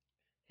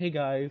Hey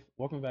guys,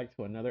 welcome back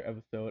to another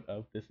episode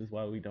of This Is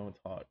Why We Don't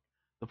Talk,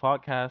 the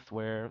podcast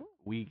where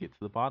we get to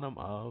the bottom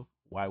of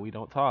why we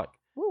don't talk.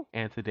 Woo.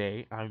 And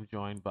today I'm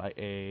joined by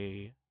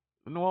a.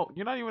 No,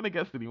 you're not even a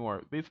guest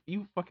anymore.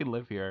 You fucking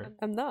live here.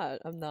 I'm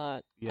not. I'm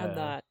not. I'm Yeah.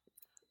 not.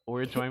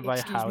 We're joined by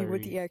Excuse me,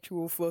 what the Hallory.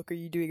 actual fuck are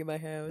you doing in my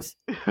house?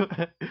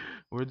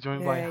 We're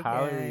joined by Alright,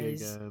 Hallory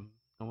guys. again.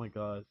 Oh my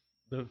gosh.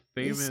 The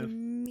It's famous.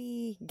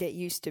 me. Get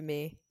used to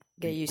me.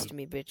 Get used to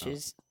me, Oh,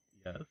 bitches.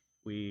 yes,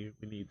 we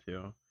need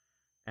to.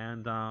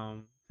 And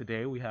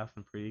today we have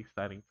some pretty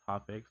exciting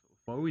topics.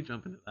 Before we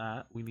jump into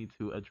that, we need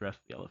to address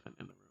the elephant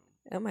in the room.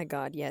 Oh my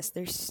god, yes,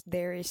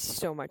 there is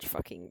so much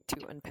fucking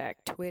to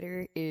unpack.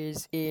 Twitter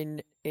is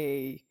in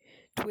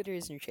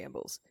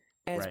shambles.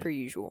 As Right. per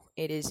usual.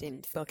 It is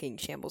in fucking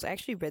shambles. I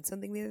actually read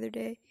something the other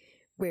day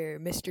where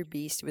Mr.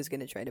 Beast was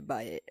gonna try to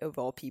buy it of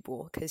all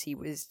people because he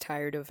was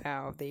tired of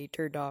how they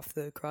turned off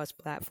the cross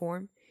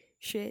platform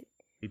shit.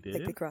 He Like the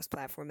did?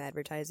 cross-platform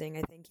advertising.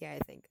 I think, yeah, I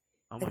think,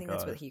 Oh I my think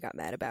that's what gosh. he got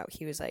mad about.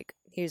 He was like,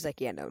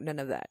 yeah, no, none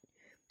of that.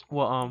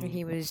 Well, And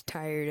he was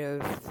tired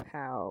of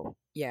how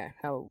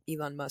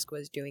Elon Musk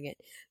was doing it.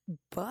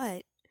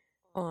 But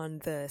on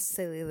the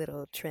silly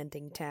little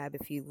trending tab,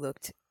 if you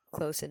looked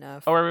close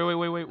enough, oh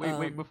wait.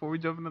 um, Before we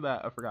jump into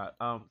that, I forgot.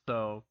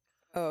 oh,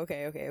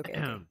 okay.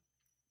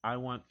 I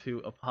want to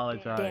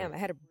apologize. Damn, I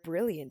had a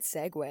brilliant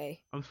segue.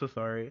 I'm so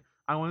sorry.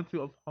 I wanted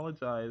to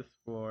apologize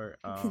for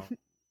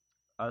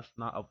us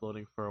not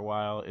uploading for a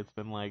while. It's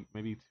been like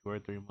maybe 2 or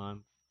 3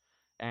 months,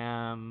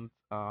 and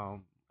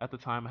at the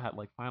time I had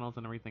like finals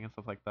and everything and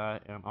stuff like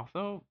that, and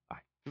also I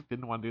just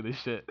didn't want to do this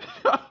shit.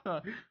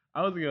 I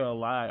was gonna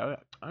lie.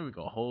 I'm even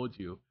gonna hold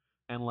you,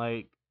 and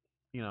like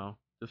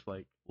just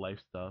like life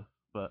stuff.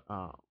 But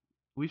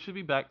we should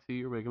be back to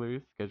your regular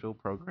scheduled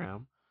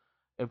program.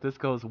 If this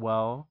goes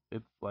well,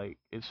 it's like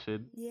it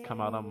should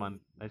come out on Yay. Monday.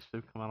 It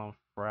should come out on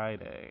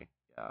Friday.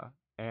 Yeah,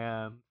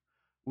 and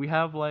we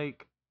have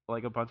like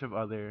a bunch of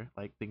other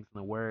like things in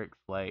the works,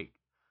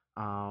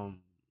 um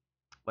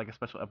like a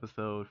special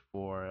episode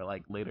for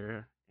like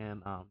later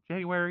in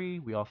January.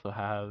 We also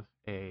have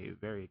a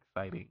very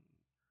exciting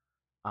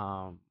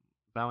um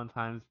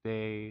Valentine's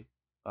Day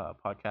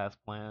podcast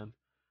planned.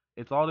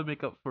 It's all to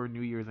make up for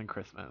New Year's and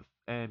Christmas.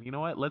 And you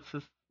know what? Let's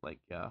just like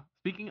yeah.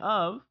 Speaking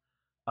of,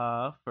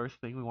 first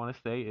thing we want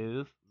to say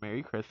is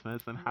Merry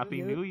Christmas and Yup, Happy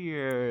yup. New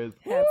Year's.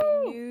 Happy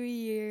Woo! New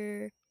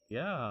Year.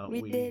 Yeah,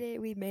 We did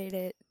it. We made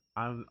it.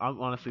 I'm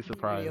honestly Be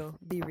surprised. real.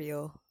 Be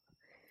real.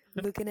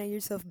 Looking at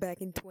yourself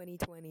back in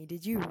 2020,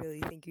 did you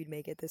really think you'd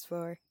make it this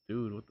far?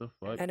 Dude, what the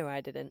fuck? I know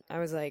I didn't. I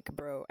was like,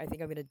 bro, I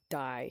think I'm gonna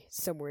die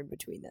somewhere in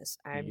between this.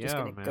 I'm just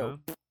Yeah, gonna go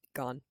man.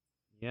 gone.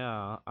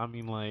 Yeah, I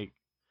mean like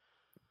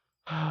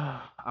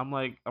I'm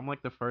like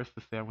the first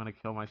to say I'm gonna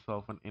kill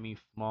myself when any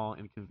small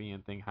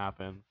inconvenient thing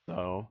happens.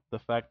 So the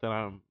fact that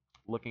I'm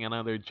looking at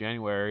another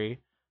January,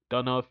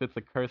 don't know if it's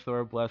a curse or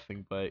a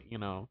blessing, but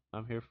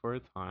I'm here for a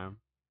time.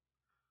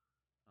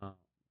 Uh,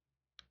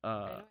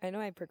 uh I know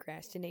I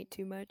procrastinate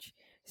too much,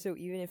 so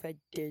even if I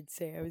did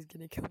say I was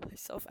gonna kill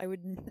myself, I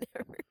would never,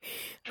 I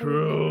would never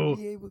True.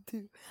 be able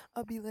to.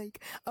 I'll be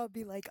like, I'll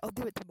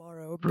do it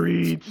tomorrow, bitch.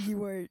 Preach.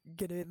 You are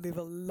gonna live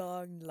a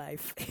long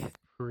life.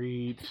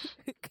 Preach.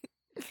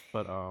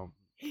 But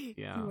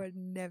yeah. You are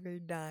never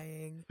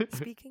dying.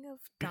 Speaking of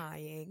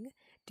dying,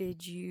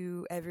 did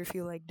you ever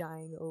feel like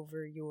dying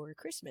over your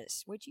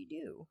Christmas? What'd you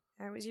do?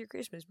 How was your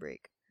Christmas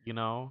break? you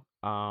know,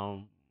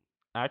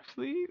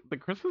 actually the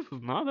Christmas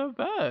is not that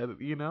bad,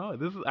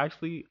 This is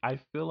actually I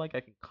feel like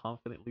I can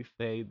confidently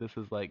say this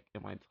is like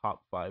in my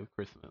top 5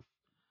 Christmas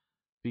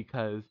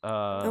because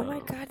Oh my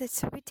god, that's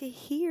so good to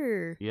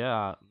hear.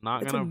 yeah,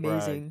 not That's gonna brag.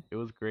 amazing. It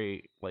was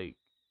great. Like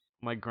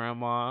I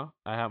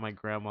had my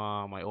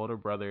grandma, my older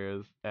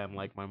brothers, and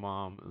like my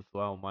mom as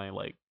well, my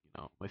like,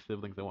 my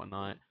siblings and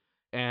whatnot.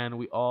 And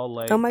we all Oh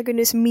like my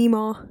goodness,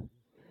 Mima.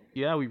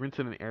 yeah, we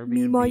rented an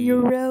Mima Airbnb.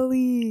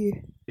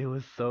 Urelli. It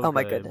was so Oh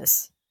my good.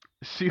 goodness.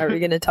 She Are we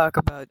gonna talk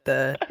about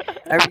the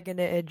are we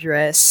gonna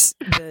address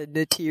the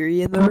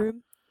Natiri in the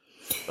room?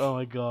 Oh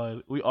my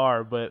god, we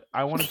are. But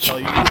I want to tell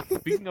you.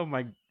 Speaking of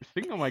my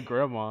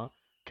grandma,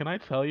 can I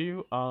tell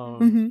you?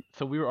 hmm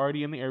So we were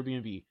already in the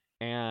Airbnb,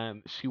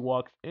 and she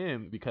walks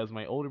in because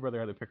my older brother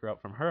had to pick her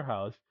up from her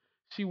house.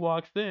 She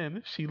walks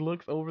in. She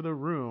looks over the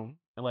room,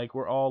 and like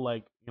we're all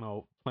like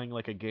playing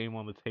like a game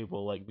on the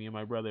table, like me and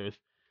my brothers.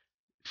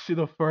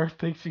 The first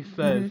thing she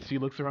says, hmm she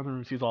looks around the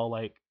room. She's all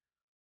like,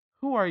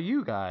 "Who are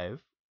you guys?"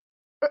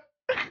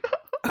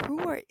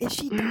 Is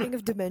she dying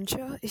of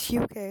dementia? Is she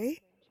okay?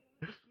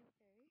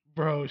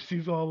 Bro,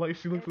 she's all like,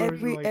 she looks over.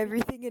 She's like,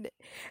 Everything and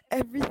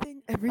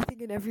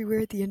everywhere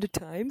at the end of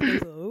time.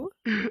 Hello?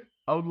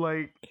 I'm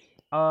like,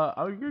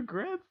 I'm your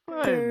grandson.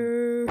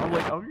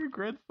 Grr. I'm your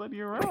grandson,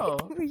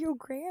 Urel. We're your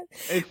grand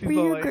And we're she's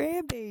all your like,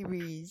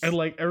 grandbabies. and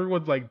like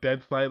everyone's like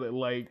dead silent,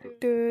 like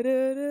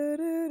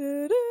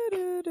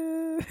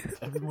Du-du-du-du-du-du-du.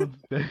 everyone's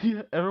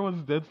dead,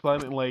 everyone's dead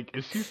silent, like,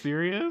 is she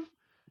serious?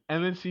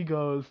 And then she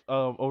goes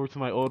over to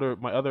my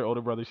other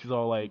older brother. She's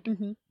all like,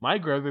 Hmm. my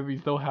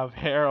grandbabies don't have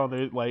hair on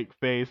their like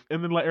face.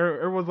 And then like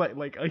everyone's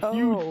like a huge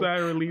Oh, sigh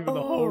of relief in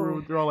the whole oh,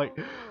 room. They're all like,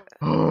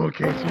 oh,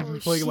 okay, she's oh,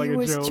 just playing like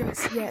a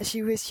joke.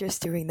 she was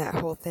just doing that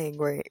whole thing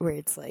where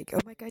it's like, oh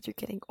my God, you're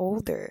getting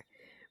older.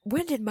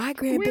 When did my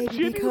We grandbaby become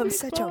genuinely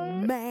such a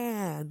thought,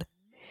 man?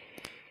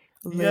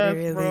 yes,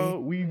 Literally, bro,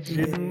 we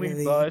genuinely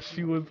literally. thought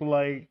she was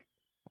like,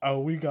 oh,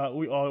 we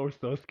all were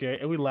so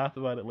scared, and we laughed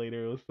about it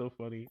later. It was so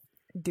funny.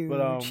 But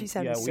Dude, she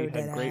sounded yeah, we so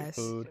dead had great ass.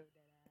 food.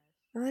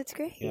 Oh, that's Yeah,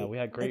 great. we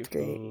had That's great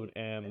great. food,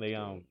 and they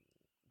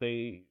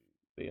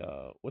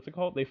what's it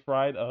called? They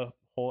fried a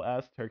whole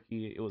ass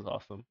turkey. It was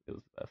awesome. It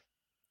was the best.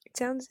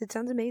 It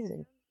sounds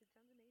amazing.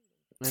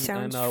 And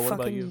Sounds what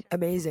about you? fucking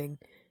amazing.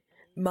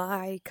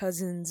 My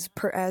cousins,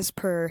 as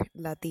per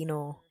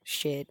Latino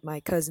shit, my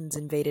cousins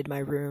invaded my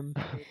room.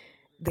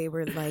 They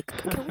were like,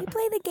 "Can we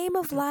play the game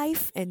of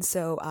life?" And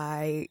so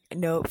I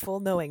know, full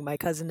knowing my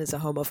cousin is a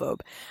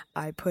homophobe,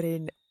 I put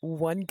in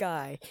one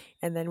guy,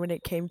 and then when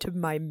it came to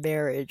my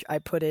marriage, I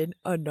put in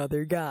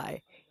another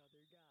guy.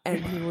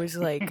 And he was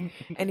like,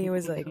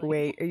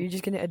 "Wait, are you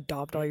just gonna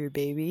adopt all your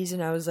babies?"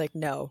 And I was like,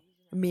 "No,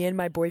 me and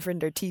my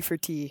boyfriend are T for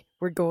T.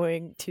 We're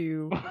going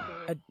to,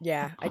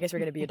 yeah, I guess we're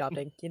gonna be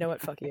adopting. You know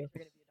what? Fuck you.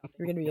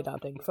 We're gonna be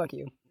adopting. Fuck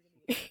you."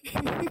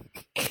 Oh my god,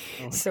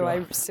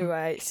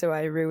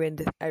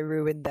 I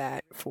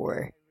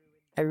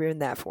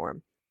ruined that for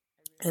him.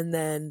 And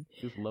then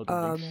just love to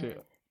make um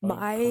shit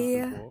my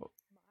uncomfortable.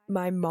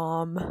 my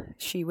mom,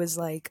 she was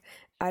like,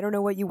 I don't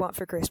know what you want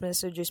for Christmas,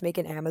 so just make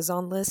an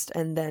Amazon list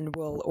and then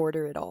we'll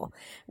order it all.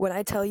 When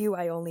I tell you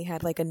I only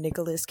had like a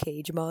Nicolas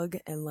Cage mug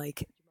and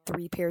like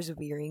 3 pairs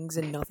of earrings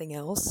and nothing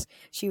else,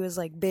 she was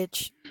like,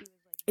 "Bitch,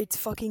 it's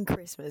fucking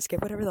Christmas.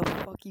 Get whatever the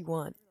fuck you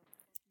want."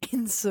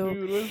 And so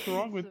Dude, what's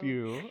wrong with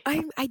you?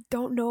 I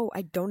don't know.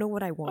 I don't know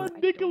what I A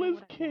want. Nicolas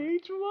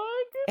Cage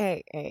mug?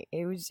 Hey,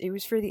 it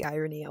was for the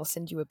irony. I'll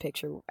send you a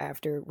picture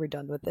after we're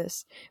done with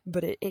this.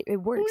 But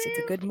it works.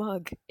 It's a good Please?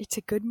 mug. It's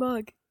a good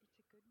mug.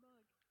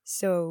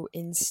 So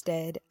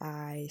instead,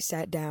 I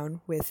sat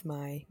down with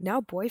my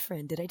now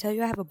boyfriend. Did I tell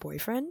you I have a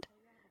boyfriend?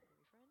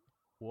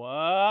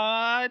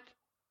 What?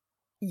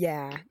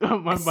 Yeah.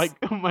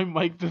 My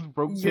mic just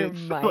broke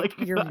pitch like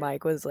Your that.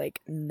 mic was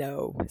like,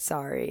 no,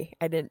 sorry.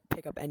 I didn't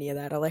pick up any of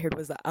that. All I heard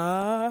was the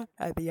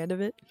at the end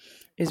of it.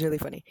 It was really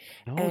funny.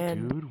 No,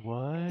 And dude,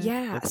 what?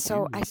 yeah, That's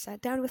so I cute.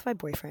 sat down with my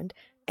boyfriend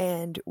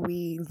and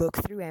we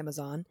looked through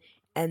Amazon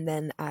and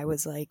then I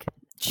was like,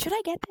 should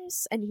I get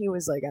this? And he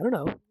was like, I don't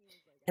know.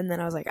 And then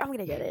I was like, I'm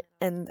gonna get it.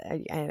 And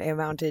I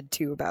amounted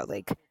to about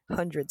like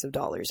hundreds of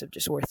dollars of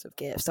just worth of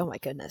gifts. Oh my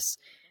goodness.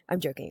 I'm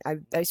joking.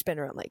 I spent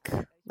around like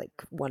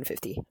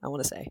 150, I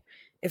wanna say.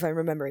 If I'm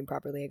remembering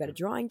properly. I got a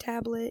drawing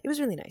tablet. It was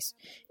really nice.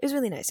 It was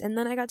really nice. And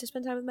then I got to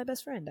spend time with my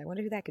best friend. I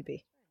wonder who that could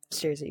be.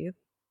 Stares at you.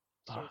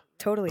 Ah,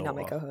 Totally not so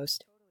my co awesome.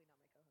 host.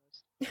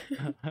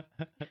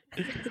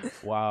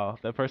 Wow,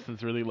 that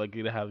person's really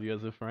lucky to have you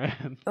as a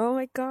friend. Oh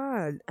my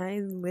god,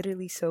 I'm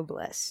literally so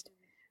blessed.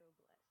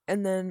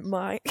 And then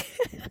my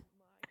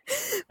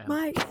And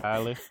my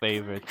Tyler's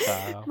favorite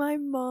child. my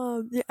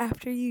mom, yeah,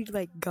 after you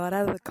like got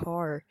out of the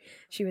car,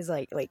 she was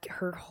like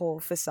her whole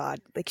facade,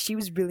 like she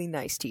was really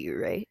nice to you,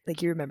 right?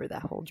 Like you remember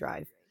that whole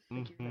drive.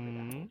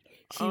 Mm-hmm.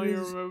 She Oh, you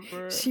was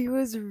remember? she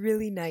was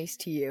really nice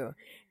to you.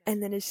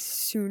 And then as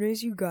soon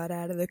as you got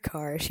out of the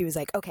car, she was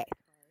like, "Okay,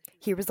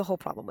 here was the whole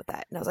problem with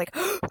that." And I was like,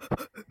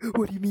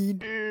 "What do you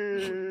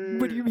mean?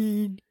 What do you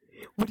mean?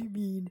 What do you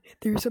mean?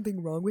 There's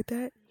something wrong with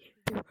that?"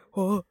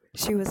 Oh,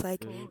 she was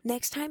like,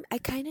 "Next time, I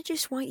kind of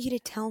just want you to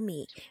tell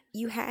me.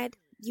 You had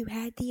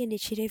the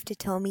initiative to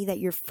tell me that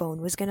your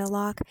phone was gonna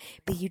lock,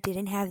 but you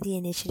didn't have the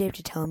initiative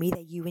to tell me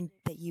that you and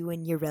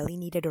Urelli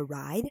needed a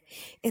ride."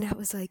 And I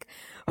was like,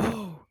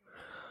 "Oh,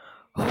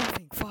 oh,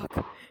 thank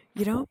fuck."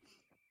 You know,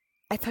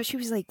 I thought she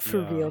was like for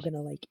Yeah, real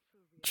gonna like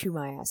chew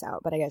my ass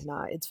out, but I guess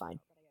not. It's fine.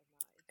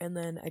 And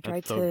then I that's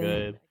tried so to,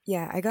 good.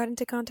 yeah, I got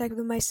into contact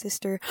with my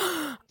sister.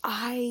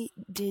 I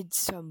did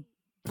some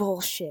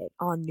bullshit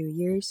on New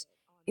Year's.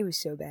 It was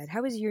so bad.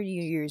 How was your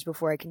New Year's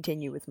before I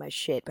continue with my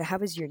shit? But how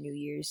was your New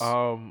Year's?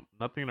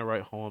 Nothing to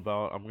write home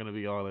about. I'm gonna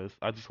be honest.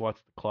 I just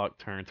watched the clock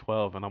turn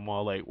 12, and I'm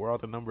all like, where all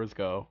the numbers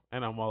go?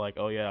 And I'm all like,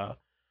 oh yeah.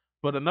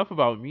 But enough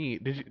about me.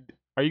 Did you?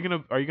 Are you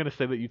gonna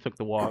say that you took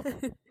the walk?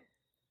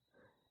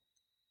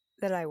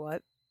 That I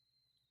what?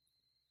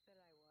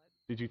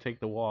 Did you take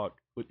the walk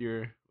with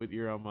your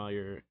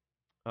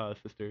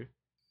sister?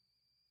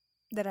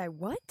 That I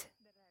what?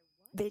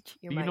 Bitch,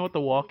 your Do you know mic. what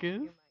the walk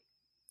is?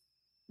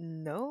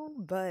 No,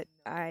 but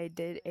I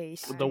did a The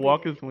stupid.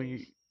 walk is when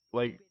you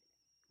like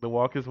the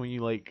walk is when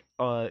you like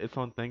it's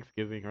on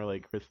Thanksgiving or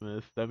like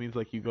Christmas. That means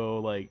like you go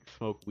like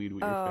smoke weed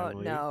with your Oh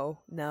family. no,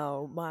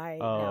 no, Oh, my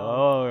no.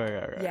 oh right,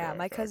 right, right, Yeah, right, okay,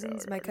 my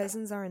okay, okay.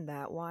 cousins aren't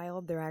that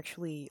wild. They're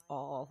actually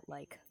all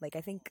like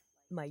I think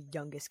my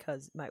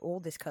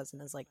oldest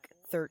cousin is like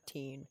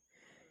 13.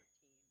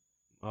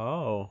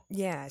 Oh,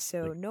 Yeah,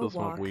 so like no still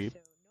smoke walk, weed.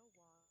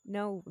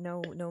 no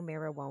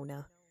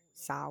marijuana.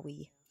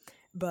 Sorry.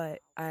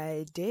 But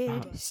I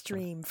did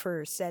stream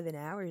for 7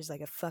 hours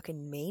like a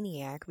fucking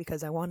maniac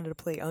because I wanted to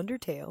play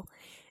Undertale.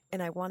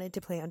 And I wanted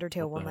to play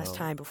Undertale What the one last hell?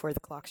 time before the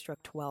clock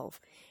struck 12.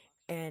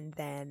 And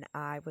then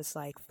I was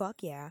like,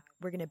 fuck yeah,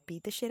 we're gonna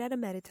beat the shit out of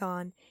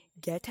Metaton,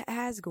 get to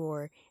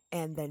Asgore,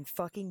 and then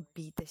fucking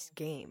beat this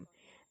game.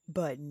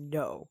 But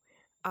no,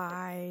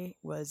 I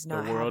was The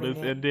not world having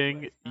is it.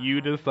 ending. You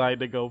decide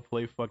to go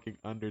play fucking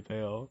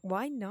Undertale.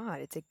 Why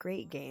not? It's a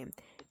great game.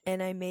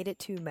 And I made it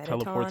to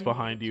Teleports Metaton.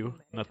 behind you.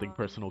 Nothing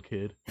personal,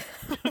 kid.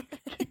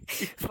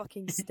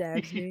 Fucking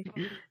stabs me.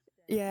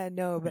 Yeah,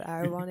 no, but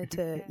I wanted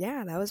to.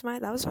 Yeah, that was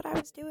what I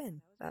was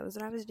doing. That was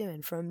what I was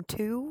doing from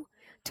 2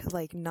 to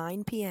like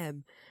 9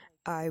 p.m.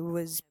 I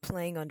was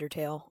playing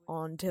Undertale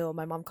until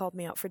my mom called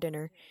me out for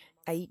dinner.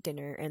 I eat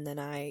dinner and then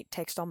I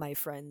text all my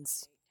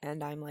friends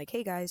and I'm like,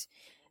 "Hey guys,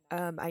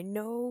 I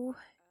know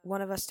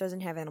one of us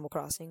doesn't have Animal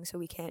Crossing, so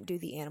we can't do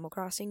the Animal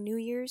Crossing New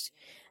Year's,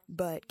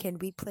 but can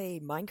we play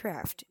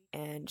Minecraft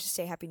and just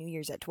say Happy New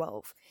Year's at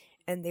 12?"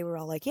 And they were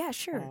all like, "Yeah,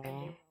 sure."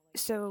 Aw.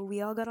 So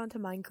we all got onto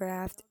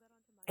Minecraft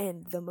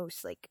and the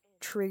most like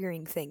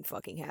triggering thing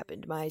fucking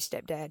happened. My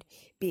stepdad,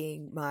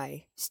 being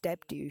my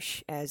step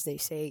douche, as they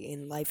say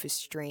in Life is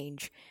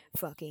Strange,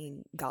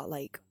 fucking got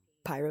like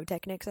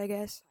pyrotechnics, I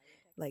guess,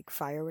 like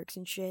fireworks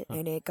and shit,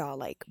 and it got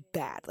like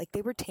bad. Like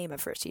they were tame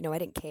at first, I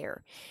didn't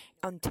care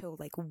until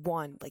like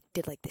one like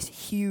did like this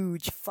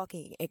huge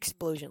fucking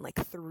explosion like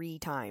 3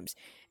 times,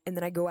 and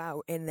then I go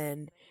out and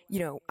then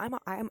I'm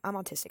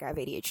autistic. I have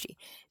ADHD,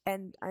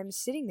 and I'm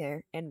sitting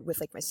there and with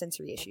like my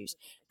sensory issues,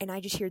 and I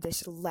just hear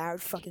this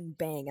loud fucking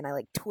bang, and I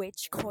like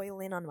twitch,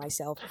 coil in on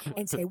myself,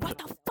 and say, "What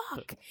the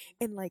fuck?"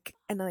 And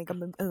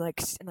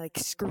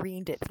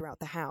screamed it throughout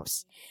the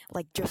house,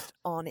 like just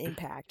on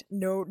impact.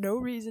 No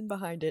reason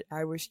behind it.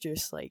 I was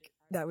just like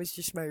that was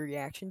just my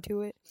reaction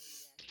to it,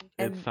 It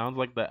and sounds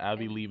like the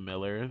Abby Lee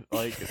Miller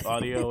like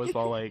audio is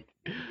all like,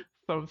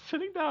 so I'm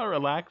sitting down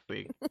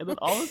relaxing, and then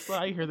all of a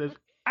sudden I hear this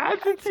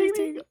agitating,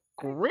 agitating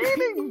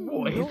grating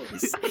voice.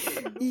 noise.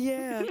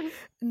 Yeah,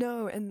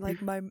 no, and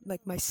like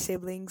my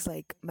siblings,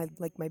 like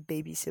my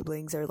baby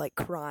siblings are like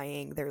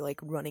crying. They're like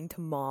running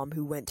to mom,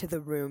 who went to the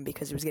room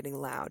because it was getting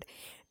loud.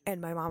 And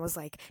my mom was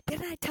like,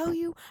 "Didn't I tell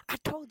you? I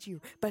told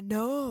you." But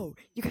no,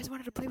 you guys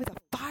wanted to play with the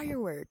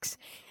fireworks.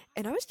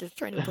 And I was just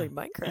trying to play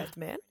Minecraft,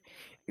 man.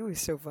 It was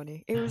so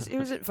funny. It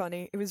wasn't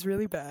funny. It was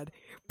really bad.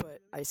 But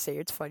I say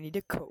it's funny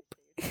to cope.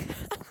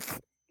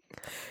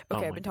 Oh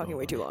Okay, I've my been talking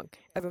way too gosh. long.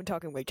 I've been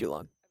talking way too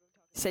long.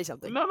 Say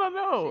something. No, no,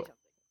 no.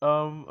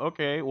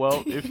 Okay,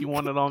 well, if you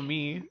want it on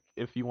me,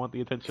 if you want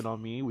the attention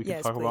on me, we can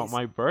Yes, talk about please.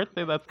 my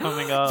birthday that's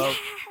coming up.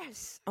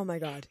 Yes! Oh my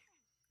god.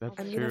 That's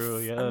true,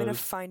 I'm gonna yes.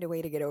 find a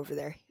way to get over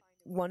there.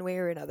 One way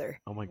or another.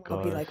 Oh my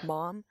I'll be gosh. like,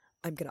 "Mom,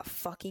 I'm gonna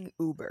fucking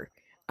Uber.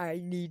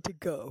 I need to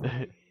go.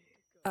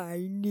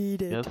 I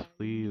need Yes, it."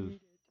 please.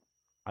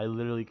 I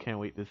literally can't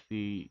wait to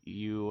see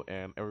you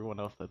and everyone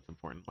else that's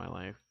important in my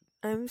life.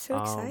 I'm so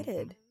Um,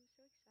 excited.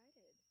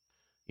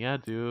 yeah,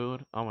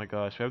 dude. Oh my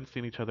gosh, we haven't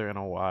seen each other in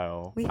a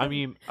while. We I have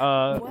mean,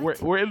 we're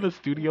what? we're in the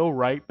studio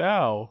right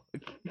now.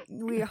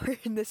 We are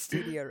in the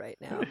studio right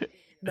now.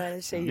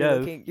 Man, say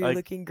Yes, you're like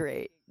looking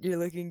great. You're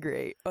looking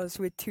great. Us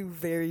with two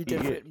very y-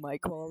 different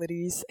mic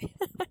qualities.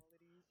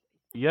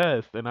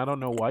 yes, and I don't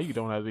know why you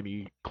don't have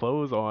any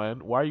clothes on.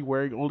 Why are you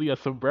wearing only a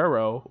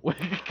sombrero?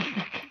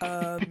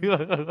 Um,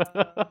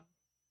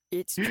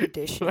 it's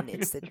tradition.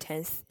 It's the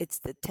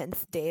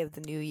 10th day of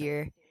the new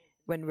year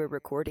when we're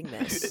recording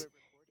this.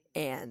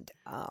 And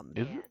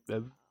Is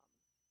it?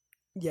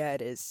 yeah,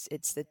 it is.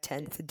 It's the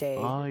 10th day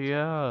Oh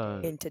yeah.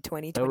 into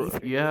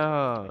 2023.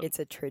 Yeah. It's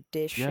a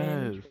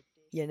tradition,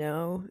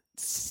 Yes.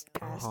 it's Uh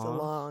passed huh.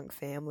 along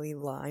family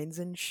lines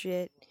and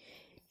shit.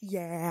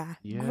 Yeah,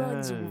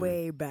 runs Yes.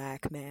 way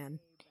back, man.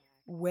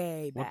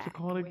 Way What's it back.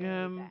 called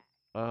again?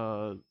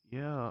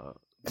 Yeah.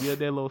 Dia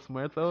de los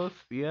Muertos.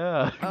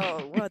 Yeah.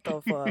 Oh, what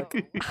the fuck?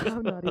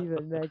 I'm not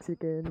even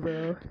Mexican,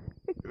 bro.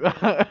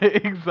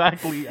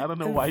 Exactly. I don't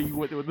know I'm why you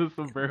went with the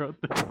sombrero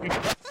thing.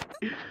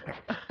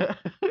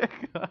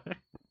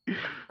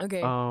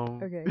 Okay,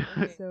 um. okay.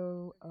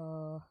 So,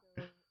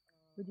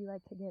 would you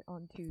like to get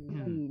onto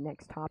the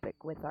next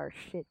topic with our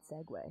shit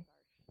segue?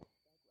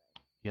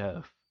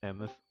 Yes,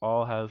 and this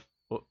all has.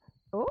 What,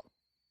 Oh,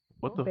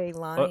 what the?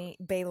 Uh.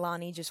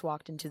 Bailani just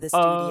walked into the Uh.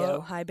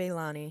 studio. Hi,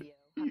 Bailani.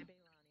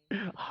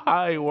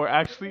 Hi.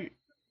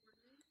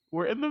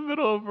 We're in the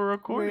middle of a We're in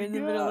recording. the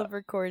middle Yeah. of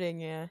recording,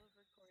 yeah.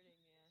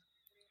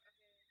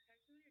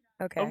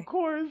 Of Okay.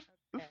 course.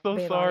 So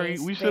sorry.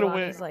 We should have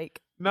went. Bailani's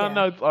like, No, yeah.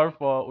 no, it's our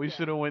fault. We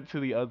should have went to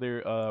the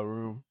other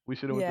room. We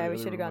should have went to Yeah, the we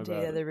other should have room. gone My to the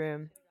bad. other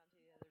room.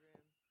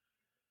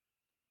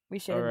 We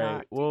should All have right.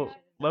 not. Well,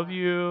 love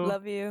you.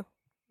 Love you.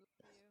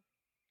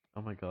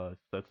 Oh my gosh,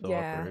 that's so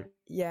Yeah, awkward.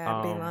 yeah,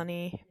 Um,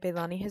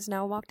 Bailani has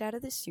now walked out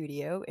of the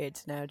studio.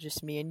 It's now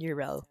just me and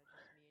Urel.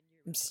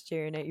 I'm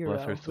staring at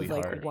bless her Urel with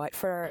like sweetheart. what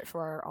for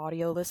our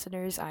audio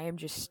listeners, I am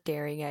just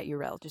staring at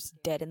Urel,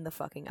 just dead in the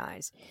fucking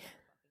eyes.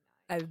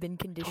 I've been I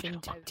told you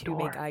conditioned to close the to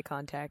make door. eye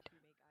contact.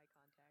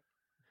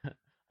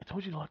 I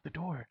told you to lock the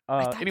door.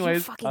 I thought you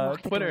Anyways, fucking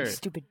locked the door, you Twitter.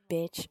 stupid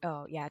bitch.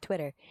 Oh, yeah,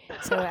 Twitter.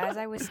 So, as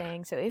I was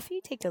saying, so if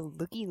you take a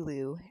looky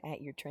loo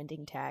at your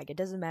trending tag, it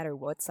doesn't matter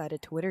what side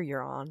of Twitter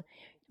you're on,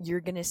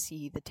 you're gonna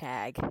see the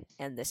tag,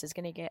 and this is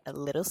gonna get a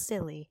little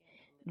silly.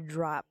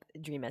 Drop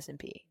Dream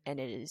SMP, and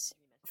it is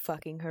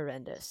fucking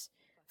horrendous.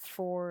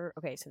 For,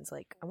 okay, since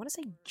like, I wanna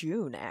say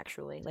June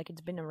actually. Like,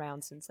 it's been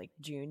around since like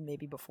June,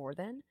 maybe before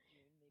then.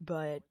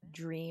 But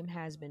Dream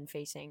has been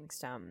facing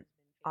some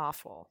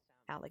awful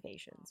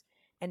allegations.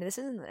 And this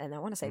isn't, and I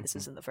want to say this Mhm.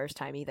 isn't the first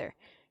time either.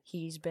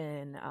 He's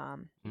been,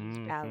 he's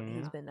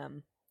Mhm.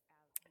 been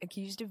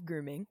accused of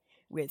grooming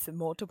with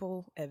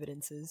multiple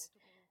evidences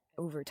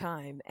over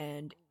time.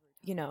 And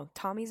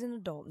Tommy's an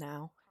adult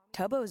now.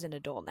 Tubbo's an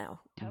adult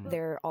now. Mhm.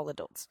 They're all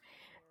adults.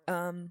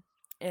 Um,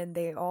 and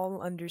they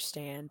all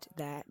understand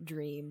that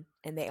Dream,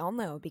 and they all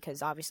know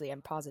because obviously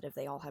I'm positive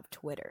they all have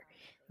Twitter.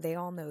 They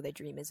all know that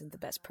Dream isn't the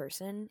best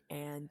person,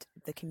 and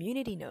the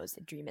community knows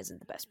that Dream isn't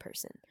the best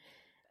person.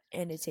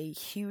 And it's a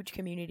huge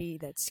community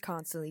that's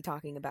constantly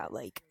talking about,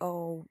 like,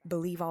 oh,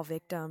 believe all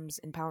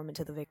victims, empowerment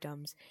to the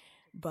victims,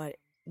 but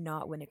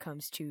not when it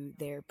comes to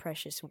their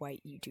precious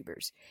white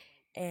YouTubers.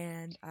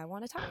 And I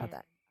want to talk about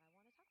that.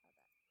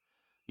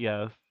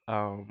 Yes.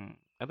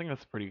 I think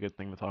that's a pretty good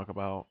thing to talk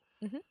about.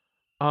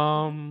 Hmm.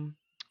 Um,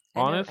 I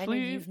know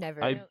honestly, you've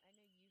never, I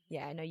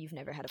yeah, I know you've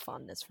never had a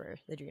fondness for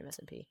the Dream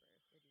SMP.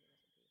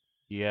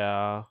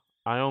 yeah,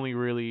 I only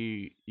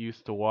really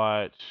used to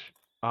watch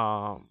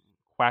um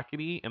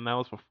Quackity, and that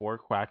was before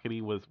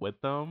Quackity was with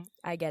them,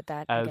 I get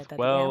that. I as get that.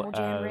 The well Animal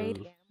Jam as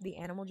raid. The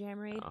Animal Jam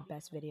raid.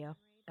 Best video.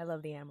 I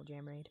love the Animal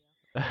Jam raid.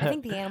 I uh,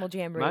 think the Animal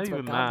Jam not raid's what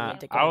even got me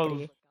that. into I was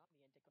Quackity.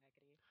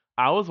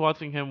 I was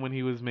watching him when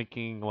he was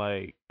making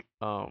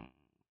um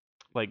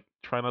like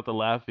try not to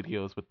laugh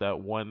videos with that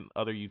one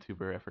other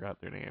YouTuber. I forgot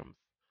their names.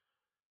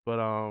 But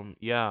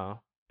yeah,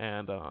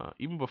 and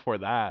even before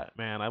that,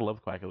 man, I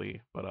love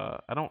Quackly, but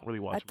I don't really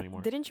watch him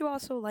anymore. Didn't you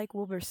also like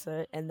Wilbur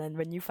And then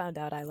when you found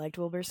out I liked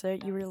Wilbur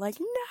you were like,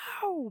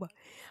 no!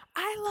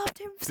 I loved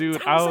him since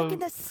Dude, I I was like in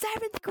was the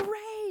seventh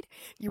grade!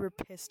 You were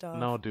pissed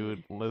no, off.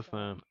 dude,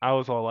 listen. I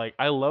was all like,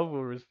 I love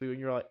Wilbur and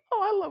you're like,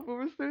 oh, I love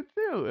Wilbur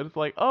too. And it's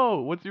like,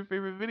 oh, what's your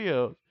favorite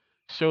video?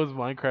 Shows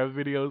Minecraft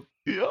videos.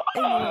 And you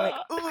were like,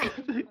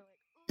 ooh!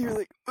 You're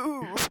like,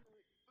 ooh!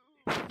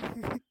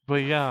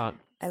 But yeah,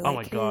 I oh my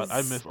like god, I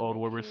his miss old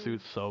Wilbur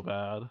suits so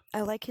bad.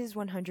 I like his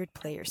 100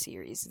 player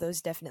series.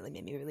 Those definitely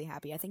made me really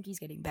happy. I think he's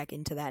getting back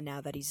into that now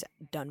that he's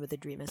done with the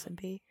Dream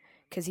SMP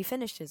because he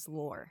finished his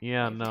lore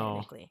Yeah, no.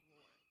 technically.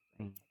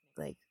 Mm.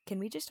 Like, can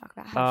we just talk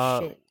about how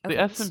shit?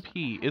 The Okay,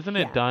 SMP, isn't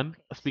it yeah, done?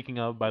 Speaking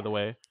of, by the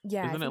way,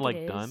 yeah, I isn't it think it like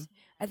is. done?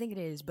 I think it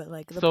is, but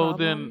like the So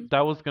then problem.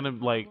 that was gonna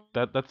like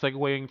that's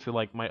segueing to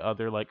like my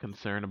other like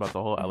concern about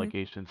the whole Hmm.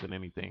 allegations and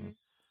anything.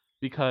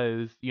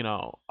 Because,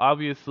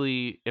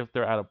 obviously if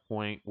they're at a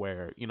point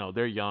where,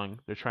 they're young,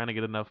 they're trying to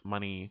get enough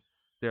money,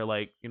 they're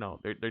like,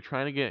 they're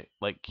trying to get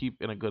like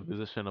keep in a good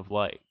position of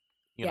like,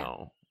 you Yeah,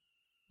 know,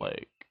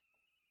 like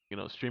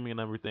streaming and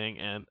everything.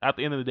 And at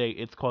the end of the day,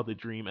 it's called the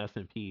Dream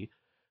SMP,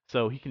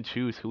 so he can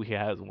choose who he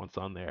has once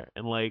on there.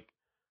 And like,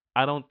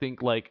 I don't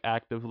think like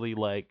actively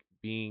like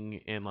being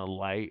in a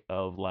light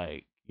of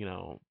like,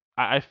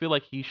 I feel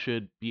like he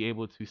should be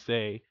able to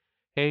say,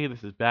 hey,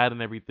 this is bad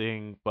and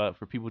everything, but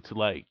for people to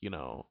like,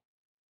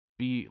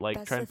 be like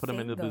that's try the and put him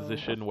in thing a though.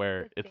 position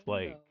where it's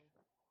like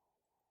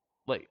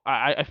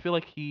I feel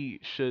like he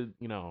should,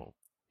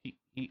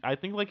 I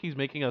think like he's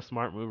making a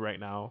smart move right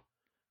now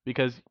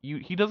because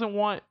he doesn't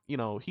want,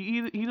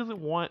 he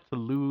doesn't want to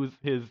lose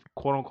his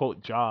quote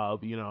unquote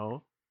job,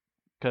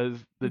 because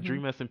the Hmm.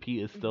 Dream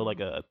SMP is still like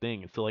a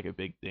thing, it's still like a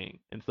big thing,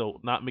 and so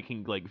not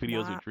making like videos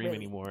with Not Dream really.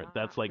 anymore,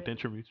 that's like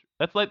detrimental.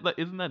 That's like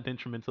isn't that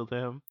detrimental to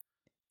him?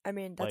 I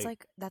mean,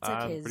 Like that's like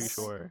I'm pretty his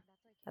sure.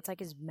 that's like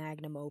his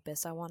magnum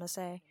opus, I want to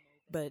say,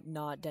 but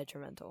not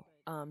detrimental.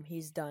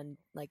 He's done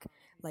like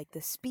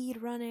the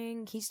speed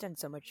running. He's done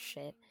so much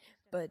shit.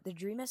 But the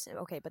Dream S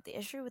okay, but the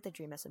issue with the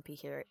Dream SMP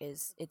here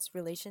is its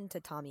relation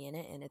to Tommy in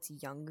it and its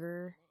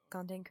younger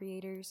content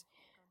creators,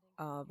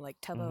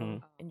 like Mhm.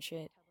 Tubbo and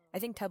shit. I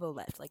think Tubbo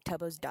left, like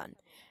Tubbo's done.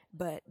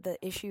 But the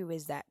issue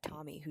is that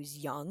Tommy, who's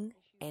young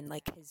and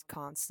like has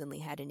constantly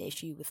had an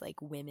issue with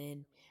like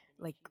women,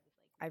 like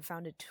I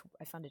found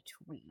a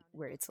tweet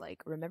where it's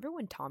like, remember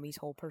when Tommy's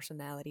whole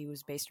personality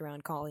was based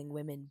around calling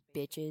women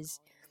bitches,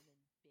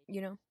 you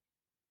know?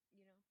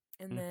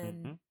 And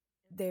then Mhm.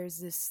 there's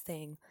this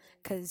thing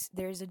cuz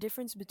there's a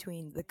difference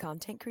between the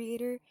content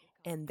creator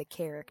and the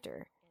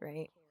character,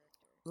 right?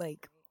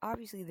 Like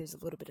obviously there's a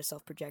little bit of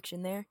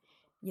self-projection there.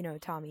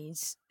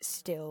 Tommy's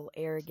still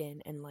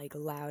arrogant and like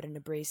loud and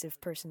abrasive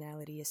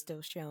personality is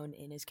still shown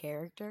in his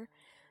character.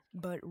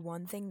 But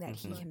one thing that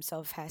he Mhm.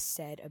 himself has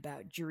said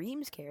about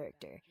Dream's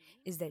character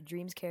is that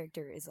Dream's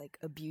character is like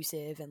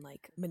abusive and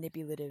like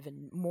manipulative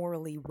and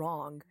morally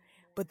wrong,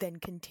 but then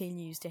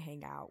continues to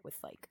hang out with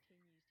like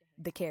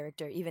the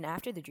character even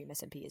after the Dream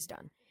SMP is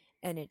done.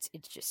 And it's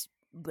just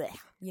bleh.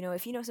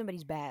 If you know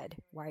somebody's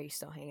bad, why are you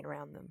still hanging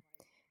around them?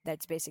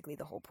 That's basically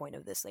the whole point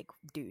of this. Like,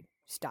 dude,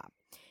 stop.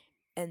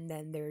 And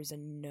then there's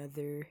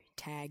another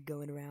tag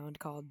going around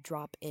called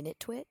Drop Init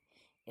Twit.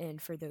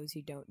 And for those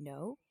who don't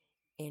know,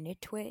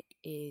 Init Twit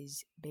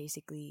is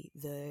basically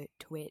the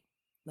twit,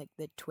 like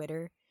the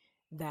Twitter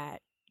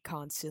that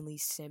constantly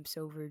simps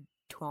over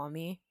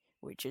Tommy,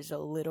 which is a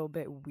little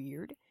bit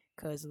weird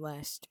because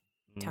last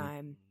Mm.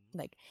 time,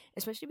 like,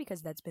 especially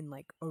because that's been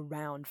like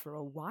around for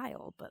a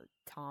while, but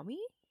Tommy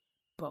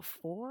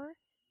before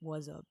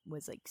was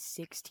like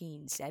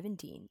 16,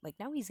 17. Like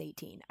now he's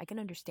 18. I can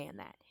understand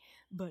that.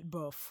 But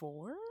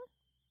before,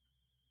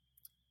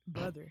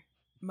 brother,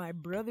 my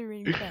brother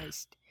in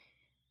Christ,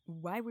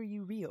 why were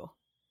you real?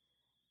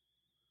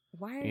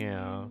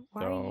 Yeah.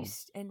 Why are you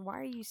So and why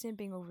are you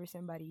simping over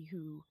somebody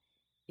who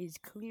is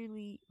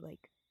clearly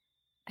like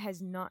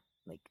has not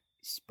like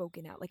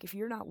spoken out? Like if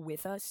you're not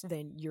with us,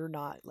 then you're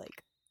not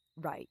like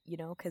right, you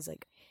know? Cuz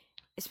like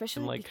and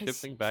especially like because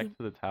shifting back he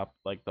to the top,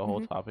 like the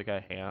whole mhm, topic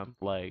at hand,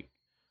 like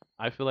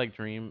I feel like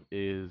Dream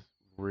is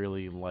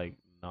really like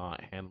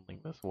not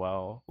handling this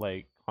well.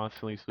 Like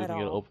constantly at sweeping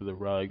it all. over the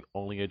rug,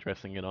 only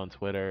addressing it on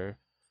Twitter.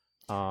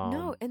 No,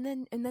 Um, and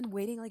then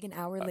waiting like an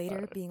hour uh,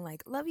 later being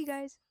like, "Love you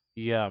guys."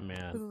 yeah,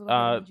 man. With a little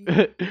heart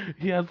emoji.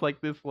 He has like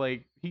this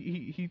like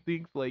he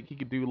thinks like he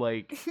could do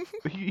like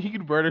he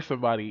could murder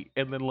somebody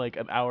and then like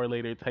an hour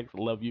later text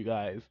love you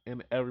guys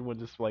and everyone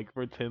just like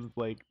pretends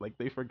like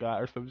they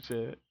forgot or some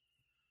shit.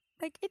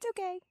 Like, it's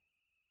okay.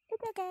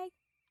 It's okay.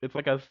 It's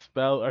like a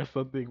spell or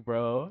something,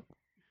 bro.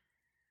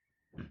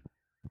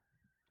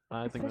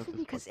 I think that's Especially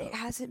just because fucked it up.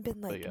 hasn't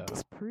been But like yeah.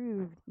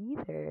 disproved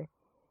either.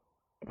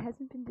 It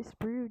hasn't been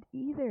disproved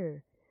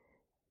either.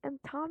 And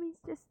Tommy's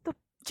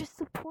just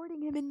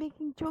supporting him and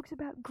making jokes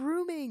about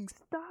grooming.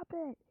 Stop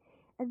it.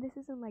 And this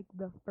isn't like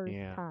the first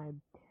Yeah.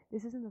 time.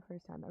 This isn't the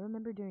first time. I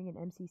remember during an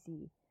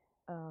MCC,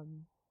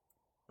 um,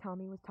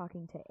 Tommy was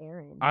talking to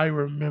Aaron, I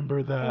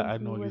remember that. and I he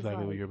know was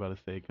exactly what like, you're about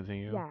to say.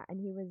 Continue. yeah, and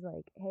he was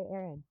like, hey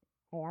Aaron,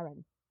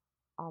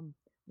 um,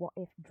 what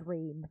if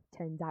Dream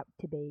turns out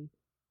to be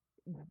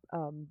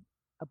um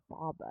a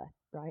barber,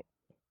 right?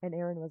 And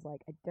Aaron was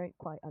like, I don't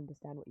quite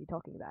understand what you're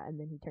talking about. And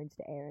then he turns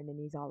to Aaron and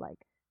he's all like,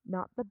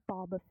 not the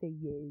barber for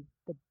you,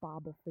 the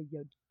barber for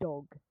your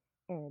dog.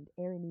 And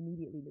Aaron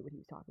immediately knew what he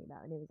was talking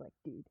about. And it was like,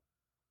 dude,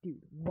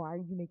 why are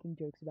you making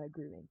jokes about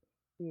grooming?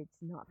 It's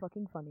not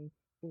fucking funny.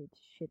 It's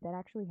shit that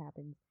actually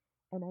happens.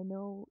 And I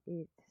know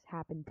it's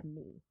happened to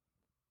me.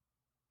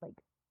 Like,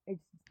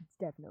 it's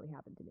definitely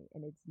happened to me.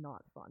 And it's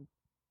not fun.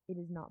 It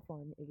is not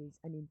fun. It is,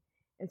 I mean,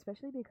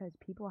 especially because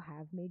people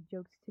have made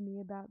jokes to me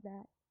about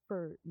that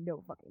for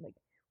no fucking, like,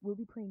 we'll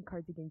be playing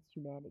Cards Against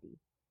Humanity,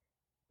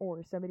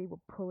 or somebody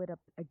will pull it up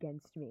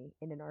against me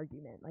in an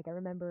argument. Like, I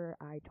remember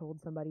I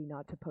told somebody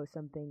not to post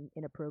something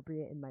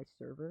inappropriate in my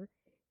server,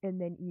 and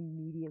then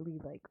immediately,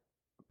 like,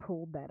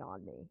 pulled that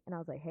on me. And I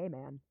was like, hey,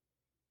 man,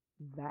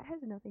 that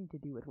has nothing to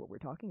do with what we're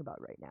talking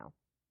about right now.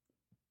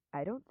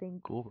 I don't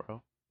think, Cool,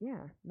 bro.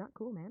 yeah, not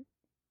cool, man.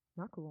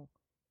 Not cool.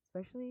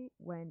 Especially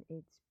when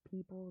it's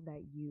people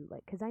that you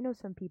like. Because I know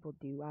some people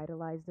do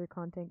idolize their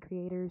content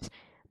creators.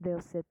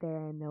 They'll sit there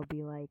and they'll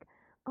be like,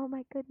 oh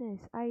my goodness,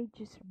 I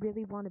just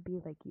really want to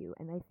be like you.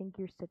 And I think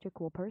you're such a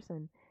cool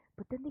person.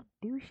 But then they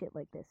do shit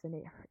like this and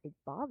it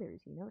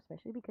bothers, you know,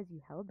 especially because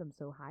you held them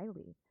so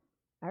highly.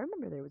 I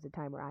remember there was a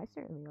time where I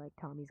certainly liked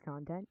Tommy's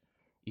content.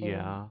 And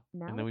Yeah. And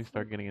now then we it's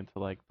start like, getting into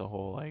like the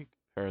whole like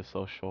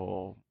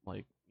parasocial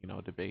like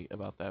debate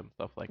about that and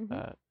stuff like mm-hmm,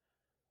 that.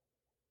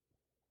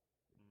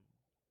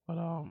 But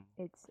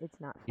it's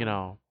not you fun.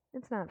 know,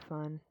 It's not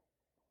fun.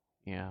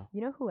 yeah.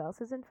 You know who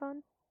else isn't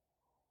fun?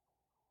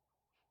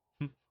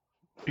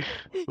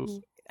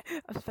 Cool. I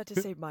was about to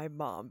say my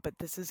mom, but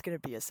this is gonna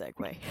be a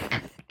segue.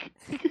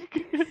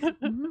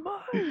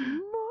 My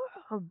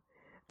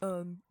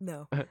mom.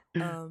 No.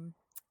 Um,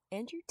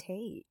 Andrew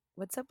Tate.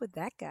 What's up with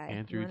that guy? You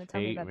Andrew want to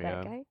tell me Tate, about that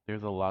man. guy?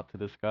 There's a lot to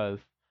discuss.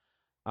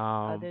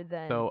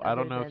 So I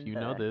don't Other know if than you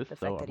know this, the so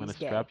fact I'm that gonna he's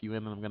strap gay you in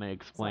and I'm gonna slash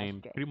explain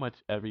gay. pretty much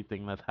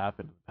everything that's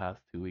happened in the past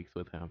 2 weeks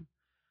with him.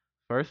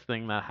 First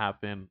thing that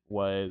happened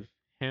was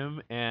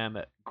him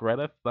and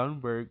Greta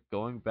Thunberg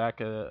going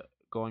back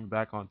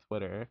on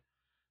Twitter.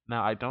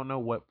 Now I don't know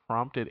what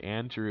prompted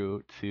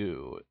Andrew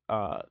to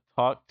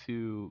talk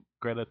to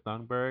Greta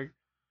Thunberg.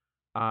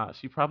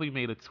 She probably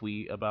made a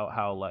tweet about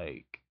how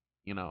like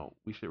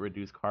we should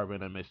reduce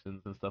carbon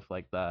emissions and stuff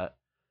like that,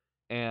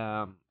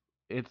 and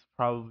it's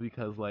probably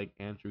because like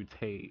Andrew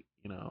Tate,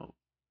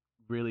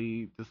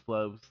 really just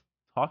loves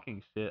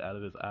talking shit out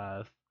of his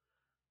ass,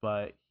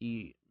 but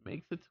he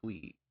makes a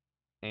tweet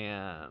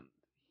and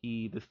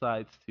he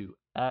decides to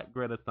at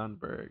Greta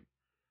Thunberg.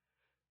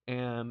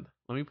 And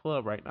let me pull it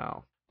up right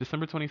now.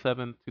 December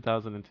 27th,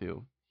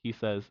 2002. He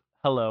says,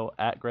 "Hello,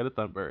 at Greta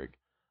Thunberg.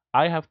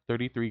 I have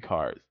 33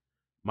 cars.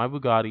 My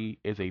Bugatti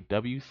is a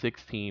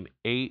W16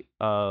 8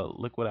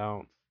 liquid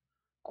ounce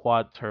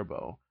quad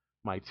turbo.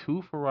 My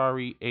two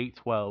Ferrari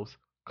 812s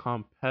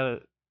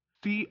compet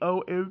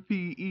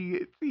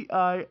Compizione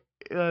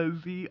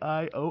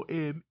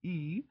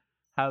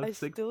have I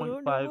still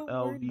don't know 6.5 what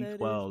word that is,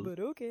 LV12s. but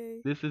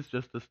okay. This is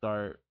just the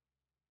start."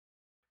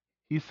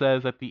 He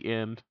says at the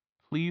end,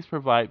 please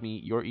provide me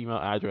your email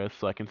address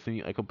so I can send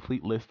you a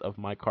complete list of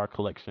my car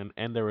collection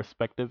and their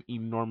respective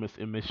enormous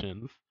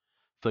emissions.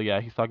 So yeah,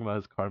 he's talking about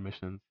his car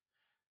emissions.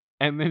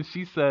 And then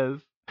she says,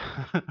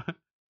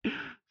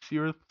 she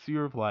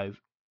replies,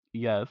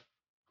 yes,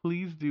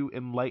 please do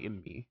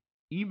enlighten me.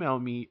 Email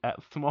me at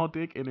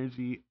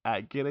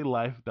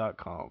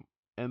smalldickenergy@getalife.com.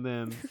 And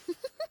then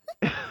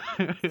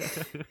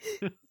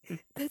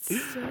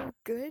That's so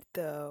good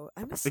though.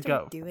 I'm gonna it start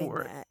got doing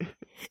four that.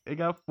 it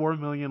got 4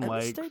 million I'm gonna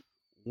likes, start.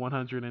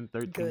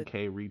 Good.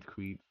 113K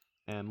retweets,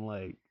 and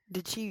like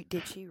Did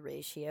she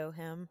ratio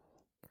him?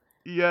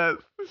 yes,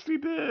 she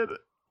did.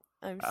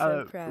 I'm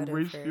so proud of her.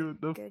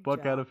 Ratioed the Good fuck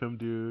out job. of him,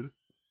 dude.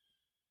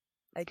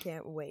 I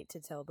can't wait to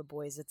tell the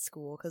boys at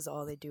school because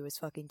all they do is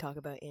fucking talk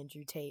about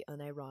Andrew Tate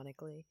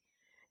unironically.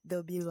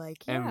 They'll be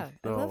like, And "Yeah,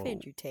 I love so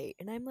Andrew Tate,"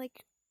 and I'm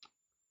like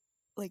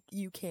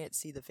you can't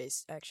see the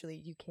face. Actually,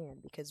 you can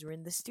because we're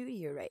in the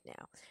studio right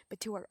now.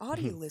 But to our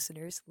audio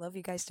listeners, love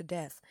you guys to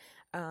death.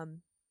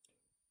 Um,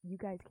 you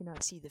guys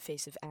cannot see the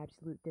face of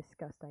absolute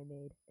disgust I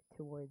made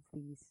towards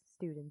these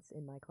students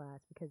in my class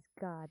because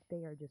God,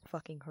 they are just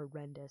fucking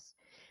horrendous.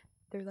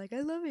 They're like,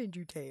 I love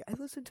Andrew Tate. I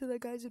listen to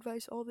that guy's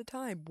advice all the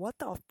time. What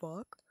the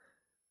fuck?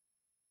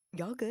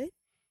 Y'all good?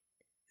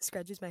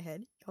 Scratches my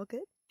head. Y'all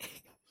good?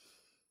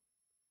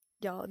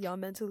 y'all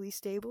mentally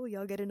stable?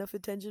 Y'all get enough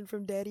attention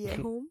from daddy at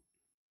home?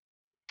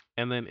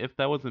 and then if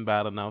that wasn't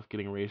bad enough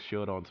getting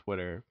ratioed on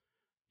Twitter,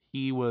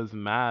 he was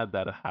mad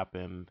that it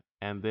happened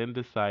and then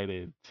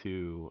decided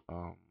to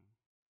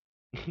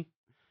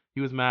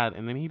he was mad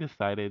and then he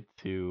decided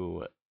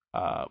to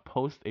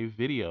post a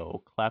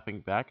video clapping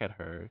back at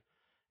her,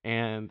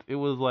 and it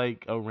was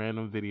like a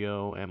random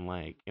video,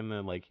 and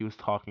then like he was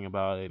talking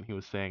about it and he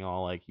was saying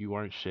all like you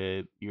aren't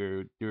shit,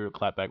 your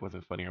clapback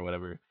wasn't funny or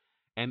whatever.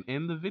 And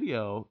in the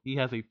video he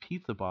has a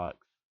pizza box,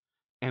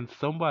 and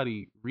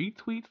somebody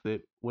retweets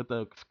it with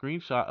a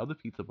screenshot of the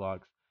pizza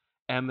box,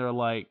 and they're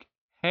like,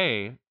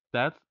 "Hey,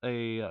 that's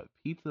a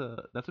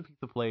pizza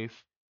place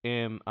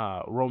in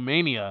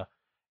Romania,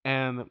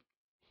 and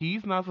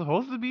he's not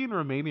supposed to be in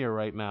Romania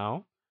right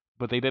now,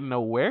 but they didn't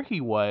know where he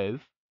was,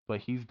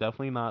 but he's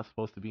definitely not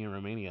supposed to be in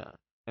Romania."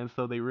 And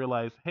so they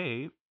realize,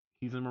 "Hey,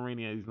 he's in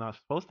Romania, he's not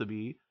supposed to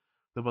be."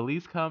 The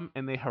police come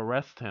and they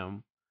arrest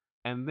him,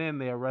 and then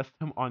they arrest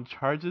him on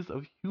charges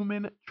of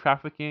human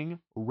trafficking,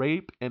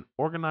 rape, and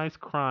organized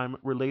crime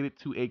related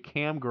to a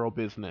cam girl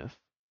business.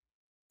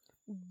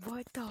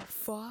 What the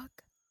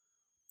fuck?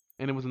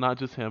 And it was not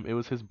just him, it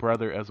was his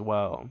brother as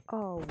well.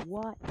 Oh,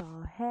 what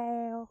the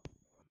hell?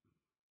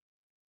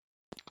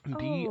 Oh,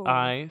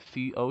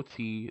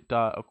 DICOT,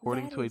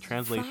 according that to a is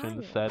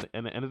translation, vile. said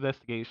an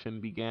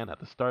investigation began at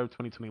the start of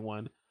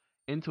 2021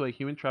 into a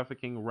human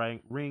trafficking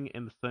ring Oh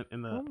in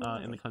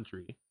the my.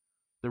 country.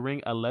 The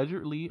ring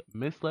allegedly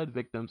misled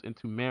victims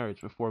into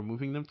marriage before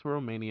moving them to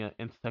Romania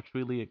and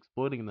sexually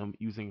exploiting them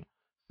using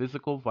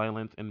physical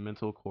violence and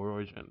mental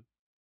coercion.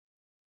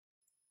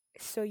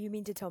 So you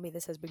mean to tell me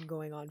this has been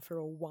going on for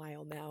a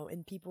while now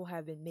and people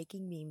have been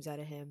making memes out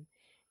of him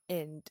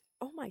and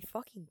oh my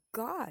fucking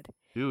god.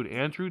 Dude, Like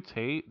Andrew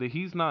Tate,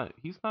 he's not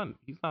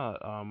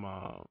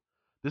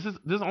this is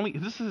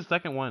his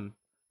second one.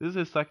 This is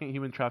his second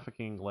human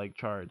trafficking like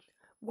charge.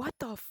 what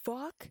the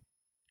fuck?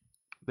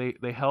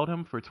 They held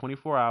him for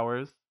 24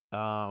 hours,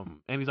 and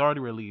he's already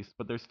released,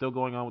 but they're still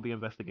going on with the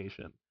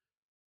investigation.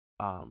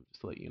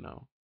 Just to let you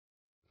know.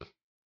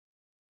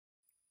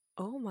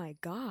 Oh my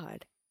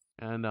god.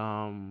 And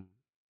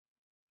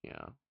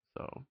yeah,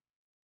 so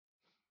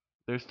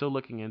they're still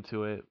looking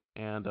into it,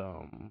 and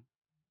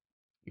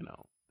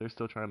they're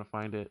still trying to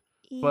find it.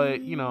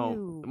 But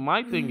Ew.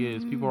 my thing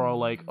is, people are all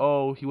like,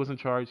 "Oh, he wasn't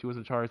charged. He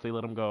wasn't charged. They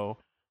let him go."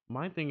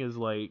 My thing is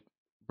like,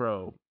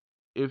 bro,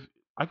 if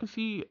I can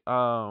see,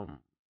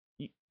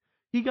 he,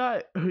 he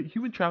got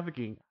human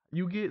trafficking.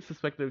 You get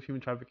suspected of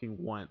human trafficking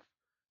once,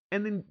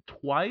 and then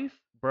twice,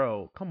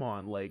 bro. Come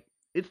on, like,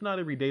 it's not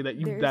every day that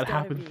you There's that gotta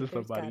happens be, to there's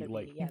somebody. gotta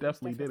Like, be, he yeah, there's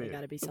definitely did definitely it.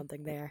 gotta be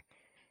something there.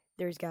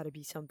 There's gotta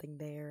be something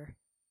there.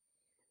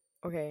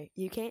 Okay,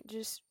 you can't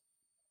just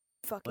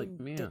Like, fucking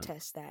man.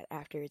 detest that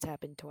after it's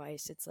happened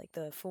twice. It's like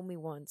the fool me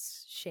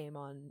once,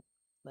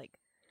 like,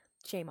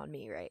 shame on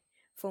me, right?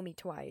 Fool me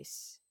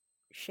twice,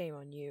 shame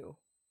on you,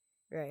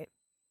 right?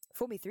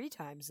 Fool me three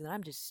times, and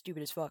I'm just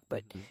stupid as fuck,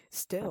 but Hmm.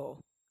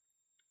 still,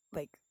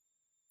 like,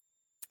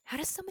 how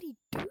does somebody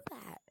do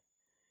that?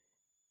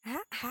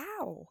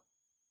 How?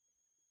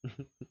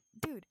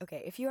 Dude,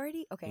 okay, if you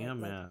already, okay, Yeah,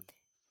 man.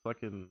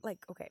 Fucking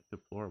okay,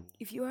 deplorable.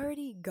 if you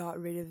already got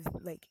rid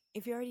of, like,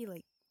 if you already,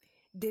 like,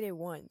 did it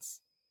once,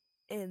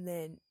 and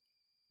then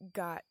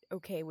got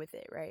okay with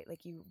it, right?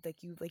 Like you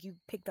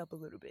picked up a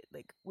little bit,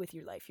 like, with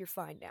your life, you're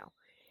fine now.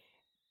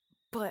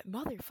 But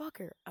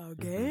motherfucker, Hmm.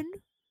 again?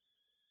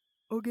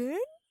 Again?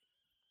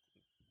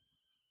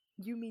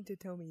 You mean to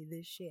tell me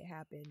this shit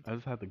happened? I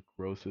just had the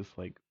grossest,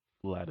 like,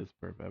 flattest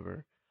burp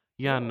ever.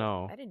 Yeah, Ew,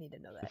 no, I didn't need to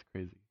know that. it's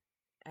crazy.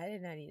 I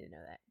did not need to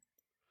know that.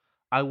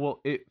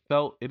 It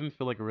didn't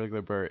feel like a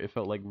regular burp. It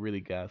felt like really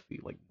gassy,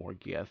 like more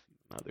gassy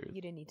than others.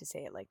 You didn't need to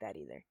say it like that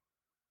either.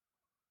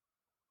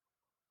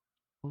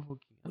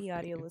 The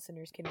audio Okay.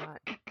 listeners cannot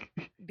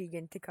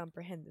begin to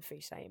comprehend the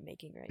face I am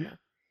making right now.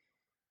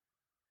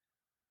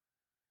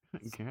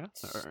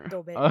 Cancer.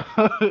 Stop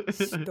it.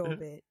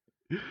 Stop it.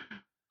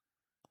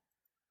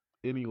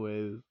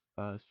 Anyways,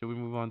 should we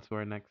move on to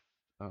our next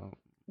topic?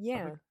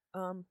 Yeah.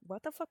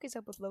 What the fuck is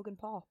up with Logan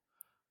Paul?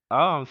 Oh,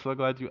 I'm so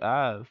glad you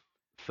asked.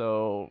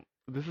 So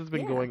this has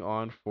been Yeah. going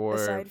on for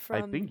Aside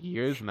I from think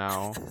years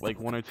now, like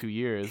 1 or 2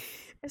 years.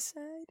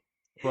 aside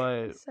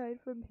But aside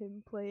from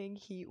him playing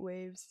heat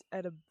waves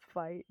at a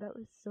fight, that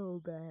was so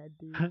bad,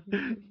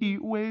 dude.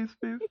 heat waves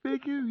been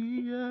figuring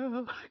me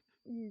out.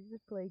 You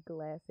just play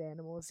glass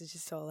animals. It's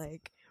just all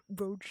like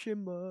road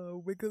shimmer,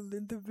 wiggle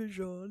in the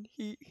vision.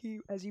 He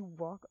as you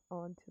walk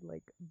onto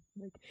like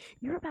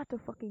you're about to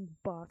fucking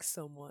box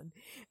someone,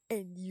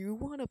 and you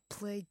want to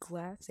play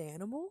glass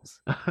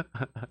animals.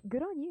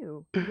 Good on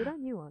you. Good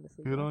on you.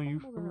 Honestly, Good glass on you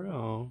animals for are hard.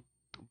 real.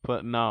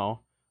 But no,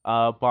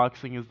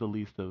 boxing is the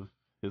least of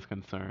his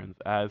concerns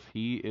as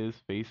he is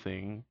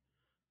facing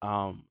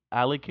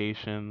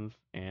allegations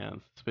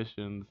and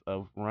suspicions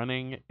of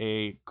running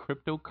a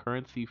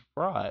cryptocurrency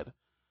fraud.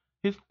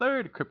 His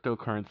third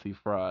cryptocurrency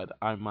fraud,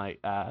 I might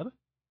add.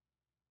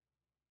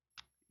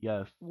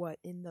 Yes, What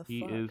in the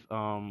he is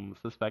fuck?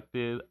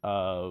 suspected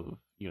of,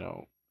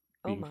 Oh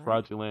being my.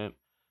 fraudulent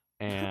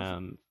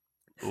and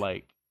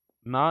like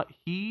not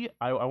he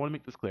I want to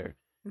make this clear.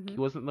 Mhm. He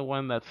wasn't the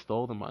one that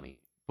stole the money,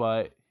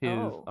 but his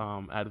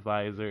Oh.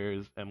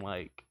 advisors and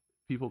like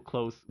people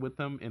close with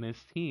him in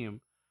his team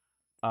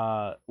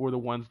were the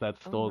ones that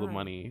Oh stole the my.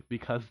 money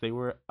because they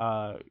were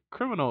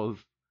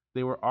criminals.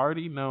 They were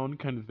already known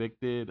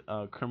convicted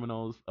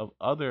criminals of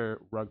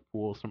other rug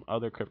pools from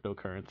other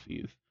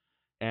cryptocurrencies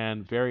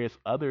and various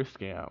other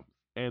scams.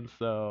 And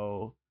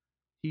so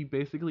he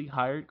basically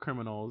hired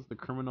criminals. The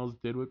criminals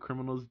did what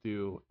criminals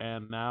do,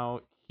 and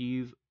now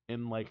he's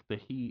in like the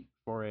heat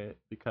for it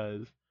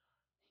because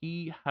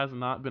he has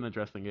not been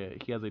addressing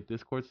it. He has a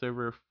Discord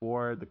server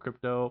for the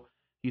crypto.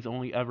 He's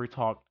only ever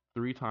talked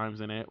 3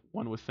 times in it.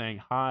 One was saying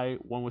hi,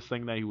 one was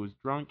saying that he was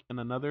drunk, and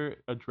another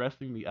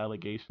addressing the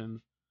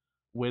allegations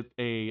with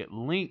a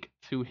link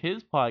to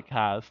his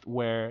podcast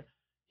where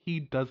he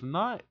does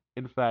not,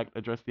 in fact,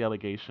 address the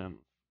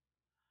allegations.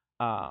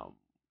 Um,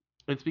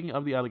 and speaking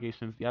of the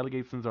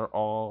allegations are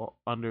all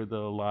under the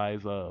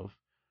lies of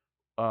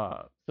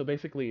so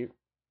basically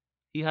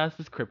he has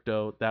this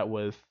crypto that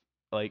was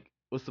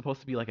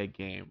supposed to be like a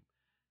game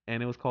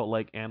and it was called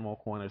like Animal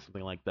Coin or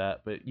something like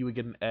that. But you would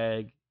get an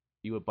egg,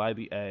 you would buy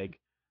the egg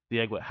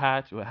would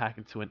hatch, it would hack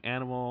into an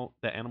animal,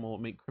 that animal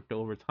would make crypto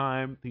over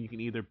time. Then you can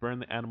either burn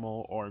the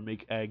animal or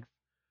make eggs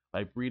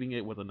by breeding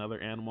it with another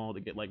animal to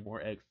get like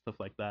more eggs, stuff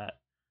like that.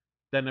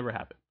 That never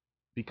happened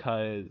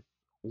because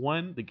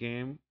one, the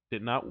game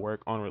did not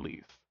work on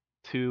release.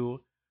 Two,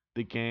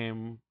 the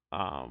game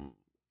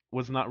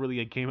was not really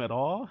a game at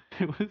all.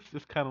 It was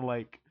just kind of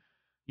like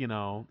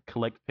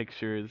collect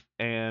pictures.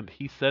 And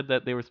he said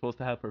that they were supposed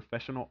to have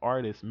professional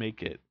artists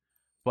make it,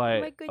 Oh my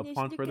but goodness,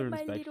 upon further look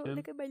inspection,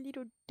 at my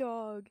little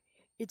dog.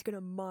 It's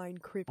gonna mine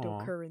aw,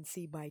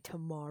 cryptocurrency by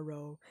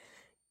tomorrow.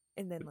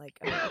 And then like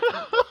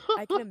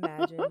I can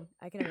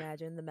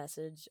imagine the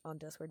message on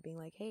Discord being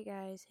like, "Hey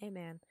guys, hey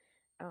man,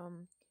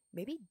 um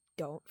maybe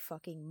don't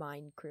fucking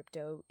mine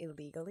crypto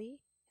illegally.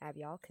 Have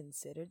y'all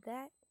considered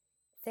that?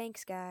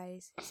 Thanks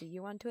guys. See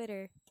you on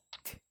Twitter."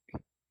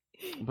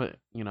 but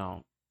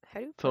How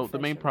do so the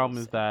main problem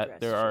professionals is that address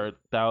there are shit?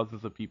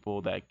 thousands of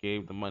people that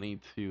gave the money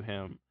to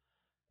him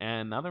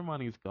and now their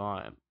money's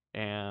gone.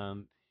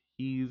 And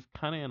he's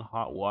kind of in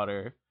hot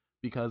water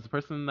because the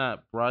person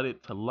that brought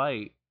it to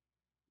light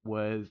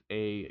was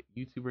a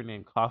YouTuber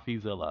named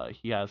CoffeeZilla.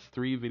 He has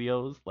 3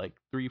 videos, like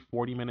 3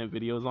 40-minute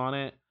videos on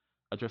it,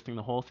 addressing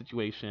the whole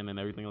situation and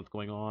everything that's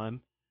going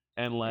on.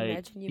 And like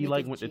Imagine you he make a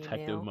like went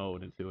detective Gmail.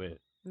 mode into it.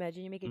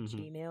 Imagine you make a hmm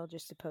Gmail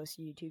just to post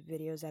YouTube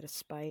videos out of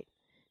spite.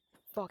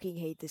 Fucking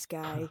hate this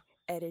guy.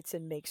 Edits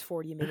and makes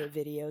 40-minute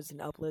videos and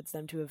uploads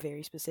them to a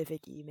very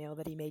specific email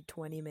that he made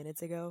 20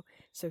 minutes ago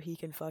so he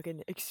can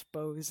fucking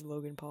expose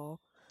Logan Paul.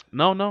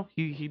 No, no,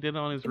 he did it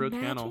on his real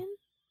channel. Imagine?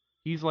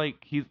 He's like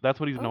he's that's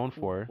what he's Oh, known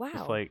for, just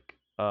wow. like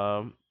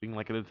being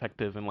like a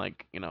detective and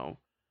like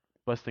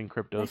busting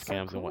crypto That's so scams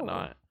and cool.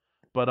 whatnot.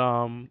 But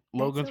That's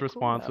Logan's so cool,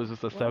 response was though.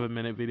 just a Well, 7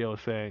 minute video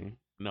saying,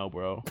 "No,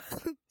 bro."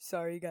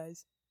 sorry,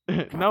 guys.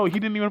 No, he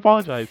didn't even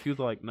apologize. He was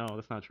like, "No,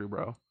 that's not true,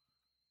 bro."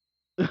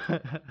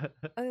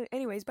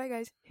 Anyways, bye,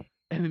 guys.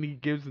 And then he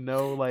gives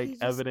no like He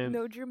just, evidence,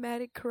 no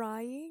dramatic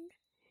crying.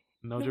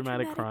 no No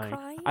dramatic dramatic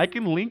crying. I crying.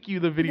 can link you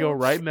the video No.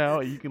 right now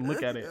and you can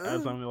look at it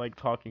as I'm like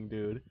talking,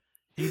 dude.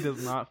 He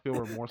does not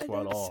feel And remorseful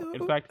at I'm all. In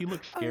so, fact, he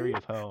looks I, scary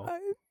as hell.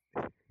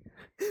 I,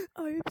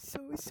 I'm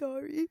so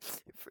sorry.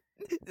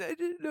 I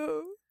didn't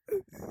know.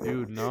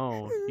 Dude,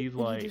 no. He's And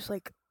he like just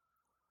like,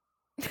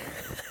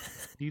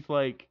 he's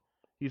like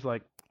he's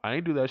like I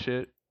ain't do that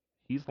shit.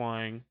 He's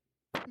lying.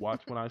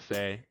 Watch what I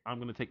say. I'm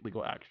going to take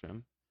legal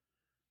action.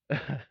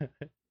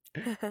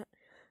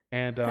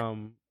 And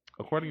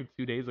according to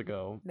 2 days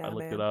ago, I nah,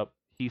 looked it man. up.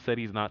 He said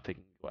he's not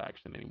taking legal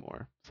action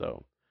anymore.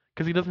 So,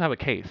 because he doesn't have a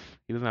case.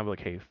 He doesn't have a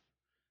case.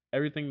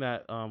 everything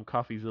that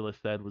CoffeeZilla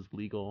said was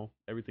legal.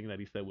 Everything that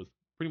he said was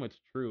pretty much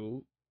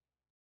true.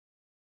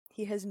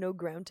 He has no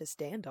ground to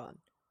stand on.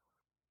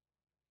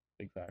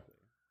 Exactly.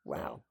 So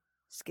Wow.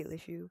 Skill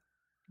issue.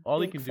 all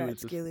he Big can do fat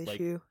is just skill like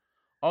issue.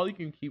 all he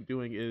can keep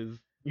doing is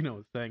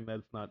saying that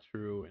it's not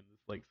true and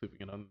just like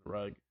sweeping it under the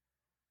rug.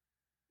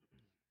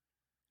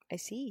 I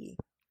see.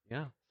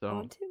 Yeah. So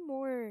On to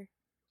more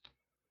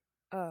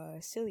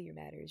sillier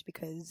matters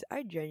because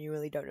I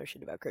genuinely don't know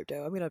shit about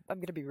crypto. I'm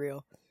gonna be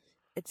real.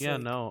 It's yeah,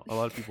 like no, a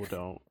lot of people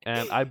don't,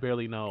 and I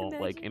barely know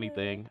like imagine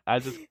anything. I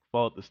just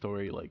followed the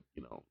story like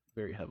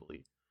very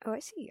heavily. oh I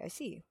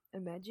see.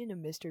 Imagine a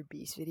Mr.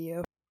 Beast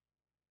video.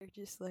 They're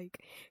just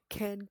like,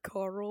 can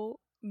Carl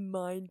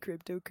mine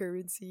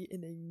cryptocurrency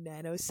in a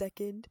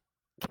nanosecond?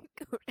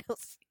 What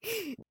else?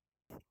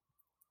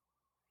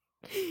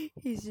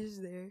 He's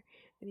just there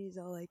and he's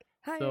all like,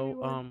 hi So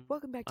everyone,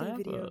 welcome back to I the have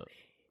video. a.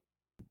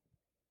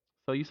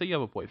 So you say you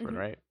have a boyfriend,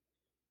 Hmm. right?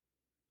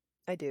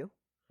 I do.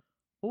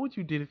 What would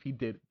you do if he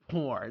did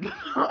porn?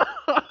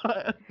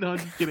 No, I'm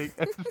just kidding.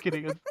 I'm just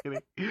kidding. I'm just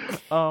kidding.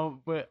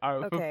 But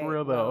for Okay,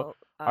 real though, well,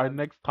 our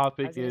next I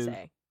topic was gonna is: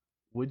 say,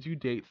 would you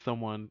date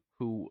someone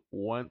who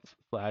wants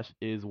slash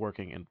is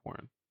working in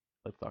porn?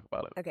 Let's talk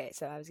about it. okay,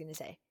 so I was gonna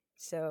say,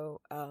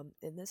 so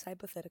in this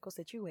hypothetical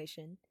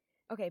situation,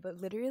 okay, but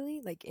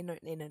literally, like in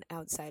an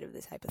outside of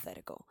this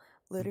hypothetical,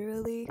 Mm.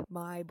 literally,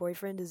 my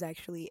boyfriend is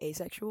actually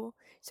asexual,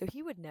 so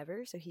he would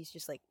never. So he's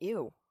just like,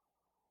 ew,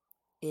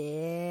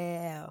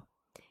 ew,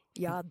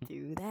 y'all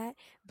do that.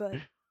 But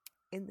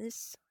in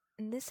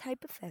this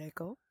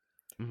hypothetical,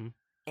 Hmm.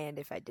 and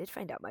if I did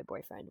find out my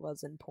boyfriend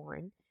was in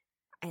porn,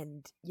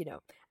 and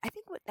I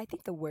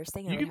think the worst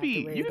thing I You would could have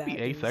to be worry you could about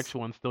be is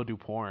asexual and still do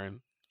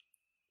porn.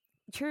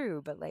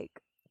 true, but like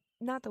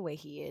not the way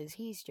he is.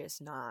 He's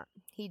just not.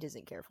 He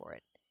doesn't care for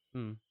it.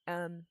 Mm.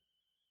 Um,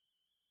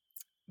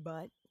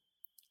 but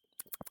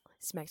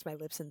smacks my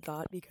lips in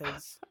thought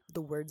because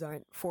the words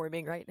aren't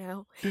forming right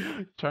now.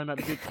 Try not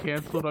to get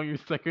canceled on your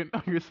second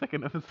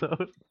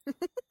episode.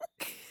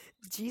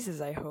 Jesus,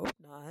 I hope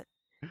not.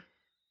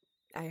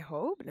 I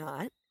hope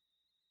not.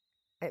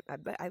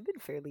 But I've been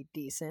fairly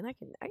decent. I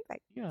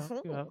Yeah,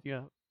 yeah,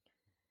 yeah.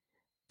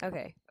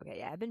 okay, okay,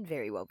 yeah, I've been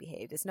very well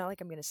behaved. It's not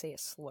like I'm gonna say a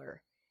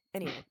slur.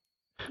 Anyway,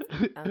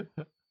 um,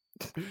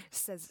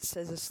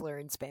 says a slur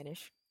in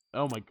Spanish.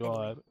 Oh my Anyway,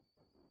 god.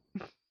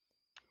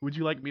 Would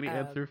you like me to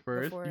answer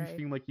first? before You I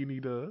seem like you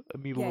need a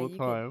yeah, little you could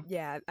time.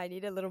 yeah, I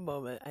need a little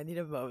moment. I need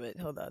a moment.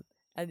 Hold on,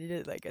 I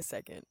needed like a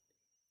second.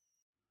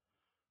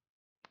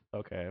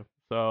 Okay.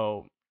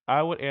 So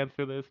I would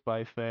answer this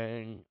by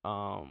saying,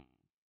 oh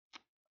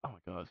my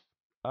gosh.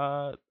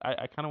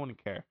 I kind of want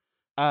to care.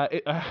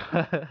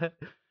 It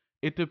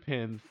it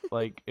depends.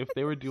 Like if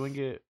they were doing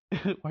it,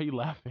 why are you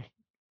laughing?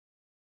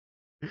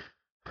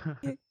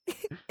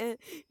 And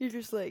you're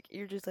just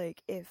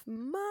like if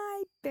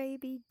my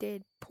baby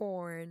did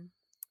porn,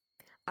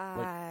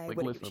 like I like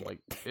wouldn't give a listen, shit.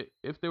 like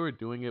if they were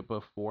doing it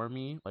before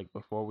me, like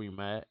before we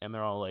met, and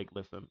they're all like,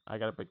 listen, I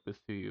gotta break this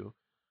to you.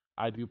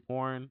 I do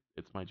porn.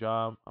 It's my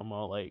job. I'm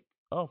all like,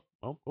 oh,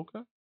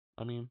 okay.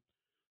 I mean,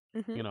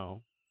 Hmm. you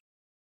know,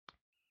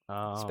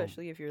 um,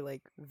 Especially if you're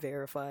like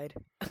verified.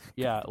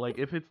 yeah, like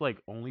if it's like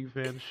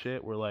OnlyFans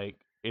shit where like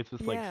it's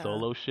just like Yeah.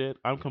 solo shit,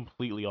 I'm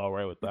completely all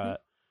right with Hmm.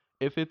 that.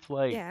 If it's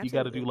like Yeah, you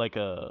got to do absolutely.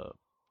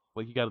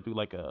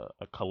 like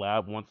a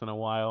collab once in a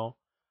while,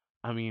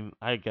 I mean,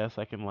 I guess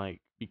I can like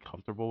be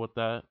comfortable with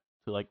that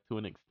to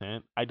an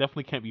extent. I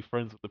definitely can't be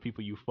friends with the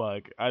people you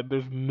fuck.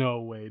 There's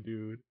no way,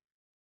 dude.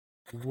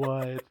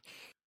 What?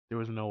 There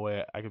was no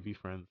way I could be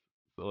friends.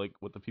 So like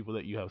with the people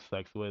that you have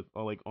sex with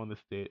or like on the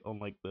state on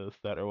like the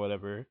set or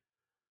whatever.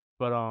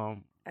 But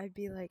I'd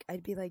be like,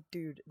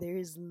 dude, there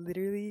is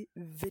literally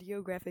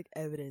videographic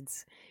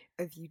evidence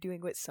of you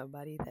doing with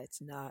somebody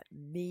that's not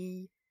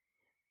me,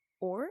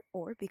 or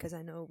because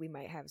I know we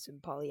might have some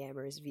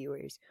polyamorous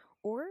viewers,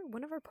 or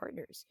one of our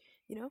partners.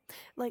 You know,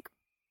 like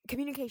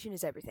communication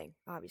is everything.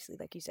 Obviously,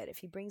 like you said, if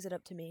he brings it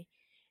up to me,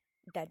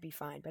 that'd be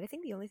fine. But I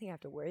think the only thing I have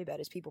to worry about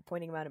is people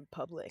pointing him out in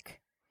public.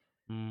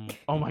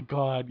 oh my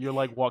god, you're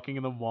like walking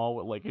in the mall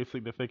with like your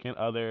significant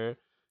other.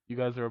 You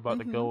guys are about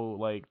to Mm-hmm. go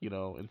like,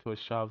 into a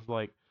shop. It's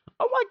like,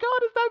 oh my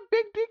god, is that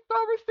Big Dick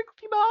number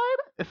 69?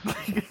 It's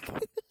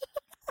like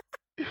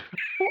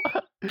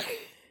what?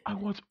 I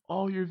watch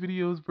all your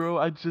videos, bro.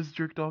 I just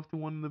jerked off to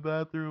one in the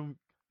bathroom.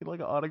 Get like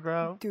an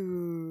autograph.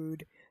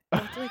 Dude,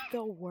 that's like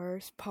the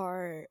worst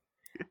part.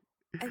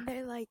 And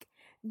they're like,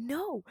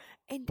 no,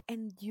 and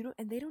you don't,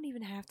 and they don't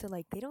even have to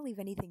like, they don't leave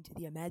anything to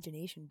the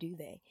imagination, do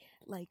they?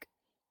 Like,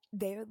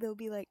 they'll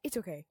be like, it's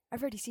okay,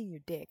 I've already seen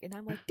your dick, and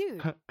I'm like,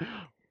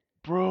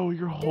 Bro,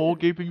 your whole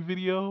dude, gaping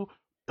video?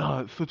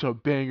 It's such a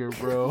banger,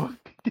 bro.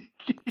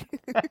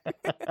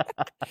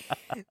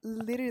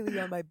 literally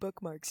on my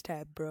bookmarks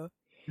tab, bro.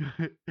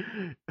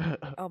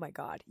 Oh my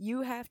god,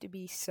 you have to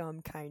be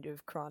some kind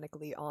of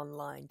chronically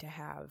online to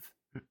have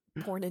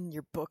porn in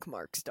your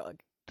bookmarks, dog.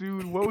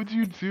 Dude, what would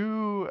you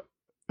do?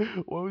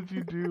 What would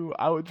you do?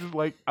 I would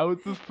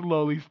just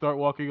slowly start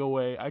walking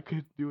away. I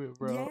couldn't do it,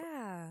 bro.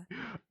 Yeah,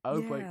 I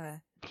was like, yeah.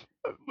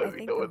 I Let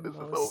me think know the when this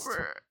is most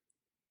over.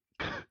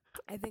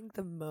 I think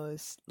the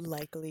most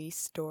likely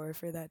store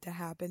for that to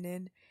happen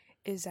in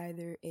is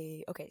either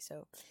a okay,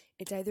 so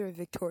it's either a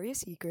Victoria's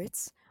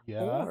Secrets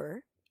Yeah.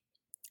 or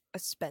a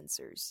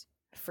Spencer's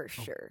for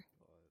Oh, sure.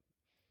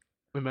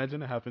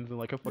 imagine it happens in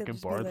like a They'll fucking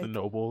just be Barnes and like,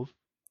 Nobles.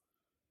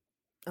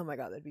 "Oh my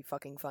god, that'd be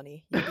fucking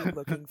funny." You'll be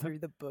looking through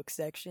the book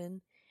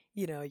section.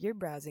 You know, you're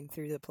browsing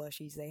through the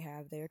plushies they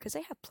have there because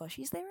they have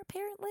plushies there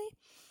apparently.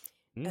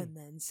 Mm. And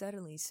then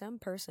suddenly some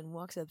person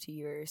walks up to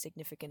your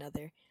significant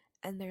other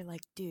and they're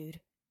like,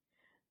 "Dude,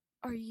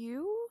 are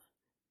you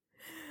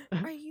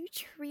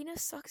Trina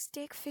Sucks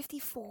Dick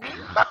 54?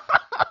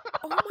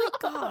 Oh my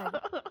god,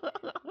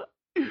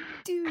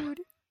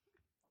 dude,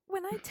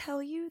 when I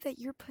tell you that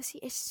your pussy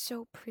is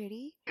so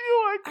pretty,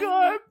 Oh my I'm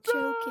god, not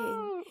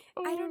joking.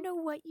 no! I don't know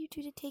what you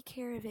do to take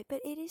care of it,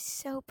 but it is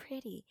so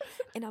pretty."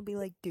 And I'll be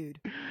like,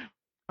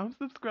 I'm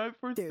subscribed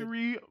for dude.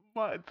 3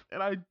 months,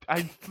 and I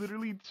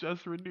literally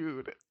just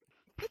renewed.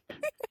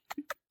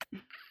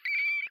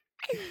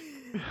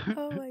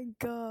 Oh my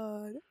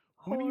god.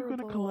 When are you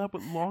gonna Horrible. collab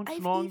with Long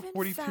I've Schlong even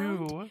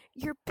found 42?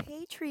 your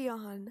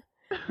Patreon.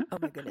 Oh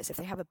my goodness, if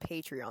they have a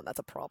Patreon, that's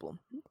a problem.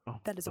 Oh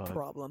That is a my god.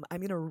 problem.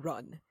 I'm gonna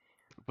run.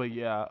 But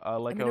yeah,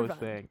 I'm like I gonna was run.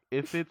 saying,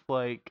 if it's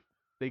like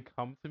they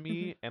come to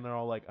Hmm. me and they're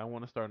all like, I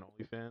want to start an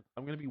OnlyFans,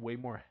 I'm gonna be way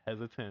more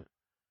hesitant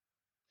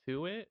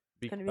to it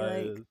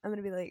because I'm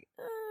gonna be like,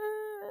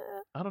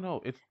 I don't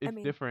know, I it's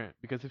mean, different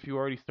because if you're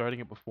already starting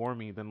it before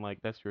me, then like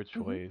that's your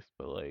hmm choice.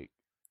 But like,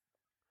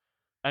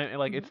 and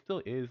like it hmm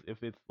still is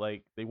if it's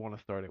like they want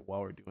to start it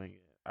while we're doing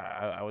it.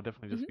 I would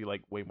definitely hmm just be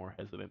like way more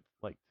hesitant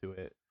like to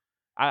it.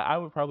 I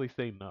would probably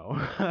say no.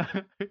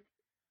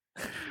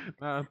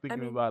 Now I'm I thinking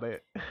mean, about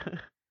it.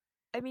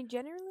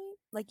 generally,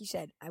 like you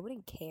said, I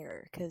wouldn't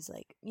care because,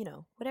 like,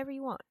 whatever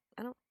you want.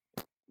 I don't,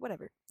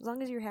 whatever. As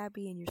long as you're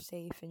happy and you're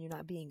safe and you're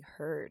not being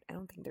hurt, I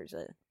don't think there's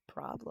a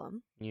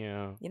problem.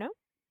 Yeah, You know?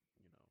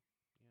 you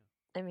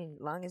know. I mean,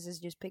 long as it's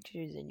just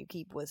pictures and you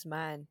keep what's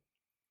mine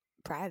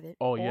private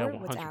Oh yeah, or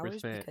what's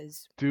ours 100%.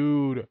 because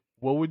Dude,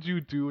 what would you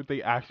do if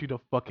they asked you to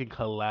fucking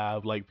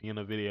collab, like be in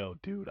a video?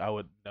 Dude, I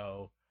would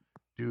know.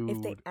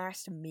 if they Dude.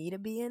 asked me to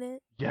be in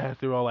it, Yes,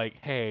 they were all like,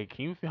 hey,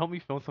 can you help me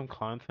film some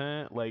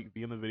content? Like,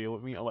 be in the video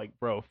with me? I'm like,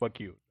 bro, fuck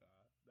you.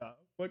 Nah,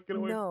 fuck it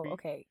away no, from me.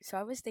 okay. So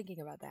I was thinking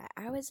about that.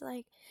 I was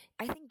like,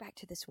 I think back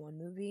to this one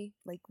movie.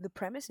 Like the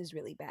premise is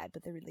really bad,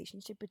 but the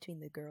relationship between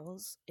the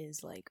girls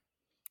is like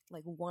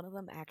one of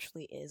them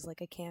actually is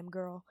like a cam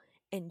girl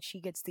and she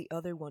gets the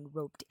other one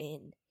roped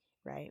in,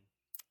 right?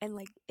 And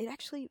like it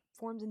actually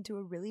forms into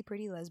a really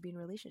pretty lesbian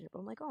relationship.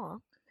 I'm like,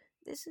 "Oh,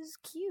 this is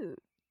cute."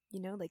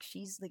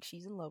 Like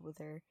she's in love with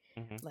her.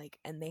 Hmm. Like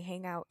and they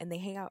hang out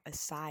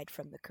aside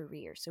from the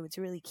career. So it's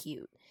really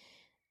cute.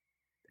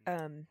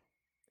 Um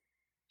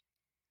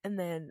and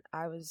then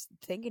I was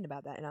thinking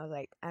about that and I was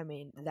like, I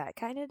mean, that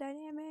kind of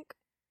dynamic,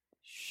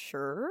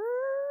 sure,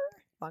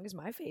 as long as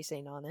my face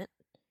ain't on it.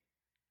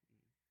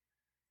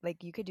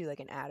 Like you could do like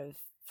an out of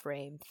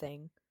frame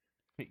thing,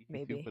 You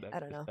can do maybe. put I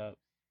don't extra know. steps.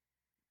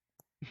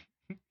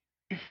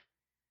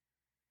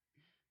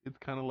 It's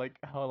kind of like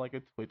how like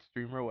a Twitch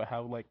streamer would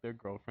have like their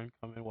girlfriend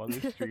come in while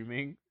they're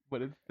streaming,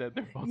 but instead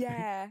they're both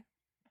in. Yeah,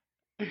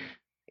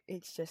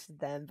 it's just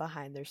them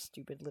behind their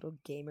stupid little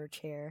gamer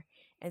chair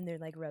and they're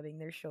like rubbing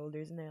their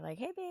shoulders and they're like,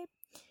 "Hey babe."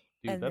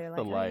 Dude, And that's they're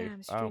the like, "Oh yeah, life.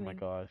 I'm Oh my streaming."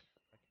 gosh.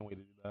 I can't wait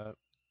to do that.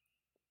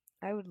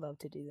 I would love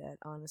to do that,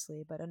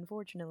 honestly, but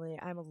unfortunately,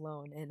 I'm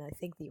alone and I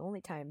think the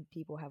only time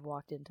people have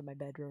walked into my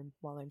bedroom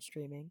while I'm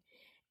streaming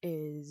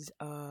is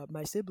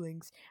my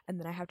siblings and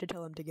then I have to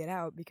tell them to get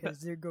out because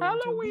they're going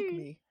to leak Halloween!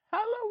 me.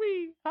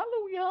 Halloween!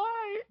 Halloween!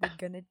 Hi! They're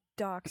gonna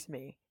dox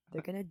me.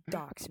 They're gonna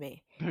dox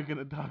me. They're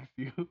gonna dox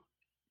you.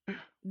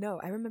 No,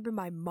 I remember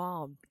my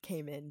mom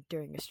came in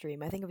during a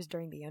stream. I think it was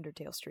during the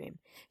Undertale stream.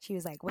 She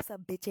was like, "What's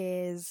up,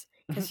 bitches?"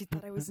 Because she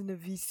thought I was in a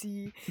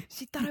VC.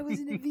 She thought I was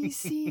in a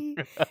VC,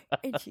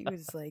 and she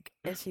was like,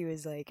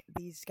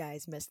 "These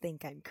guys must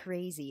think I'm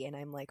crazy." And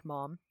I'm like,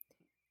 "Mom,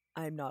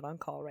 I'm not on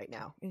call right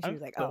now." And she I'm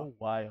was like, "Oh, so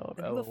wild.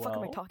 then who the fuck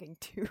am I LOL. talking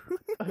to?"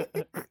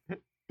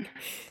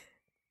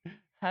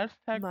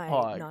 Hashtag My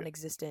pog.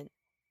 non-existent,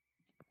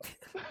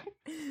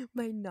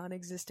 my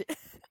non-existent,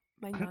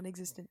 my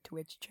non-existent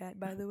Twitch chat.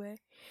 By the way.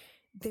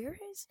 There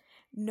is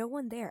no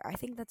one there. I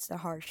think that's the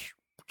harsh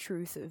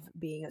truth of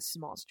being a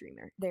small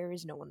streamer. There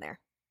is no one there.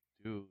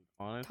 Dude,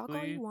 Talk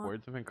all honestly, you want.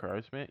 words of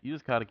encouragement. You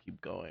just gotta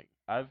keep going.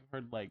 I've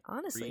heard like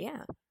Honestly, three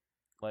yeah.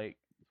 like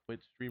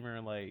Twitch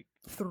streamer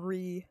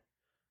Three.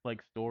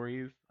 like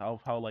stories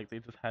of how like they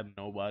just had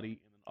nobody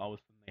and then all of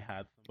a sudden they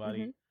had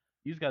somebody. Mhm.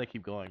 You just gotta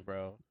keep going,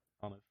 bro.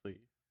 Honestly,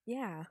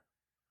 Yeah.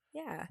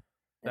 Yeah.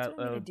 That's that what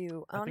I'm gonna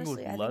do. I think it was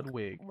Honestly, I think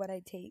Ludwig. what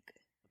I take.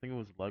 I think it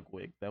was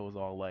Ludwig that was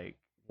all like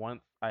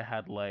once I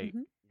had like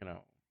Mhm. you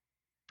know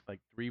like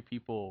 3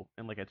 people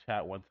in like a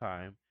chat one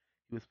time.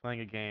 He was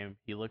playing a game.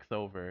 He looks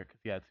over because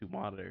he had 2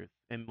 monitors,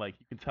 and like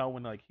you can tell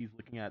when like he's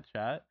looking at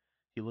chat.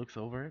 He looks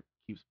over,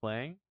 keeps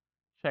playing,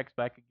 checks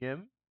back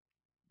again,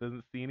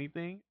 doesn't see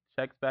anything,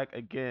 checks back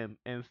again,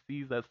 and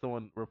sees that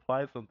someone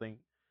replied something,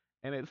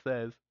 and it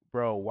says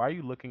bro, why are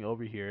you looking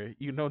over here?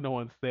 You know no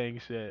one's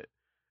saying shit.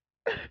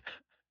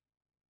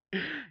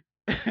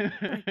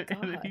 My And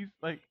God. he's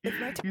like, If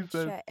my he Twitch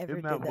says chat ever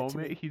in that did that to moment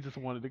me. he just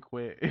wanted to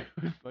quit. It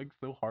was like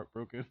so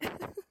heartbroken.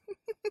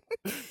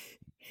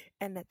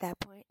 And at that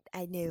point,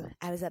 I knew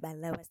I was at my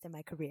lowest in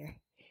my career.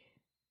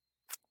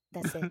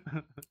 That's it.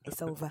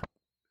 It's over.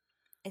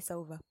 It's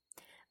over.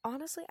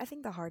 Honestly, I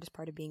think the hardest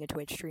part of being a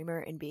Twitch streamer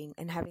and being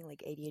and having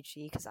like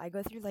ADHD, because I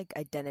go through like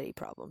identity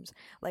problems.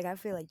 Like I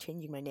feel like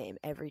changing my name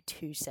every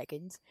 2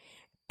 seconds,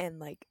 and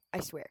like I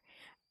swear,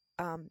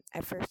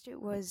 at first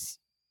it was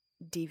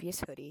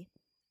Devious Hoodie,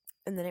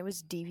 and then it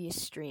was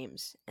Devious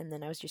Streams, and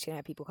then I was just gonna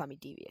have people call me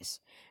Devious,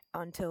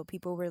 until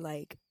people were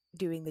like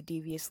doing the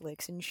Devious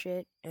licks and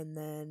shit, and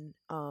then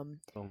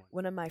Oh my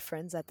one of god. my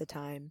friends at the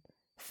time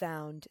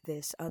found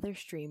this other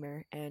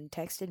streamer and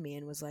texted me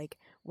and was like,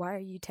 "Why are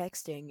you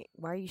texting?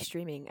 Why are you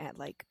streaming at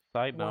like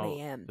Side 1 note,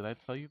 a.m.?" did I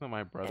tell you that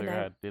my And brother I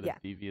had did a yeah.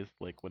 devious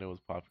like when it was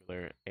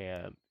popular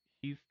and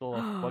he stole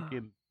a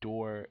fucking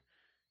door.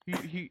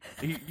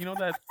 You know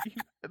that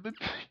the,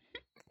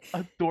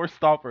 a door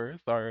stopper,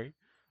 sorry.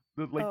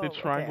 The Oh,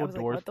 okay. I triangle was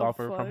like, door "What the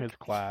stopper from fuck?" his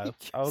He class.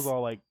 I was just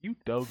all like, "You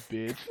dumb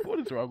bitch. What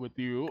is wrong with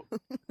you?"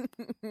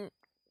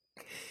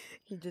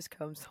 he just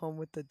comes home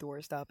with the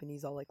doorstop and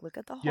he's all like, "Look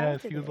at the haul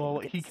Yes, he was today. all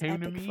Look at he this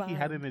came to epic me, he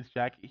had it in find." his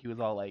jacket. He was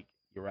all like,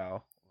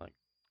 "Ural, like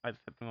I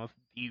just had the most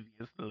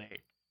devious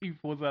leg." He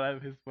pulls that out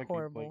of his fucking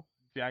like Horrible.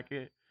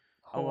 jacket.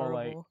 I'm all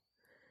like, Horrible.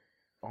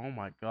 "Oh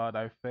my god,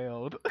 I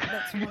failed."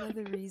 That's one of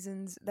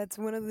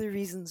the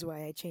reasons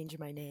why I changed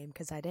my name,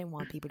 because I didn't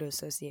want people to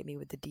associate me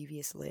with the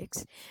Devious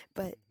Licks.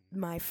 But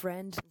my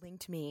friend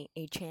linked me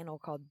a channel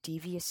called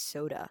Devious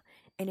Soda,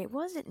 and it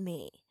wasn't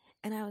me.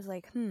 And I was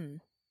like,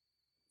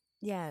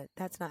 yeah,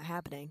 that's not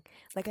happening.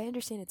 Like, I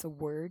understand it's a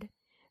word,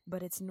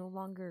 but it's no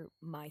longer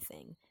my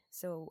thing.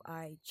 So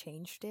I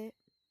changed it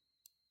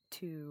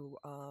to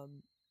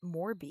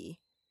Morby,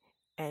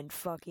 and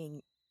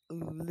fucking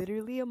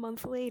literally a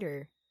month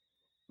later,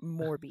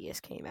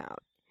 Morbius came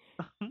out.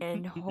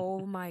 And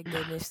oh my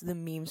goodness, the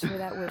memes for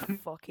that were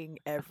fucking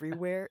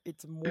everywhere.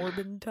 It's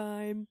Morbin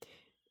time.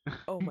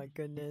 Oh my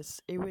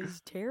goodness. It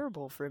was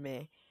terrible for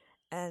me.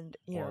 And,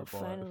 Bar bars.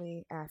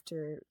 finally,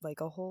 after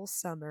like a whole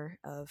summer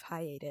of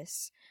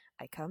hiatus,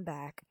 I come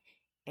back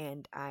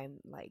and I'm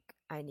like,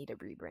 I need a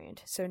rebrand.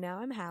 So now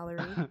I'm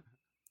Hallory,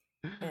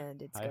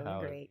 and it's Hi, going Hallory.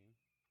 great.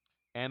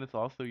 And it's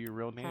also your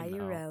real Hi, name now.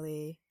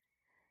 Ureli.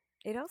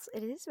 It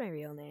is my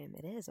real name.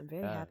 It is. I'm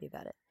very Yeah, happy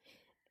about it.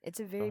 It's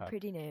a so very happy.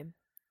 pretty name.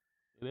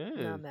 It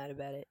I'm not is. mad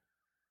about it.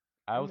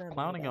 I I'm was not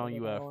mad clowning about on it at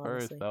you at all, first.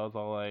 honestly. I was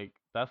all like,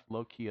 "That's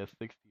low key a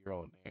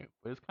 60-year-old name,"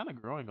 but it's kind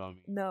of growing on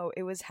me. No,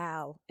 it was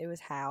Hal. It was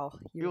Hal.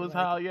 You It were was like,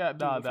 how, yeah, dude,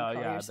 no, if you no, call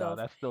yeah, no. yourself,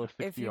 That's still a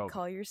if you 60-year-old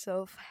call name.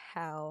 yourself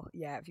Hal,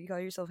 yeah, if you call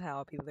yourself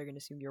Hal, people are gonna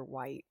assume you're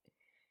white.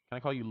 Can I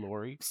call you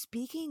Lori?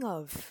 Speaking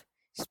of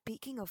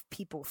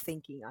people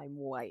thinking I'm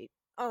white,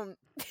 there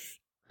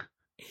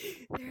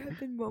have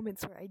been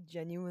moments where I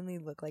genuinely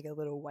look like a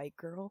little white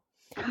girl,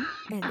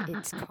 and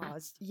it's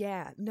caused,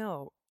 yeah,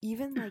 no,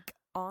 even like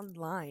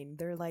online,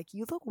 they're like,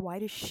 you look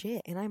white as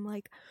shit, and I'm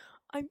like,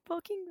 I'm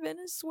fucking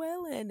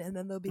Venezuelan, and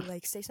then they'll be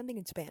like, say something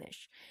in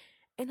Spanish.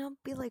 And I'll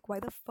be like, why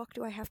the fuck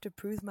do I have to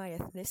prove my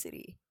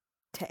ethnicity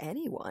to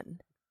anyone?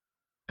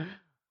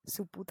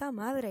 Su puta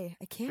madre,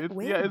 I can't It's yeah,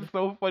 win. it's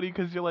so funny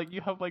because you're like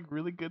you have like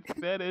really good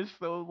Spanish,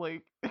 so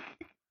like,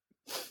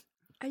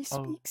 I oh,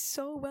 speak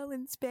so well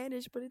in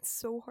Spanish, but it's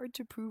so hard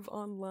to prove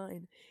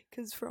online.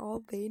 Because for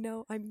all they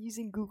know, I'm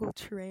using Google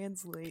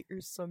Translate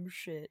or some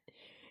shit.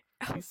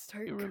 I'll you speak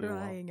start really well.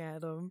 crying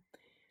at them.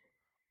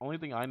 Only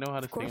thing I know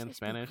how to Of say course, in I speak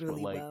Spanish, but really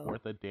like well.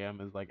 worth a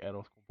damn is like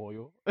Eros con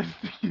pollo.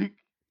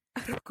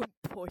 Arroz con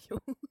pollo.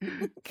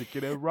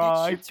 Chicken and That rice.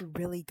 shit's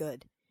really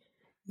good.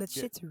 That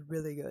Yeah, shit's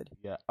really good.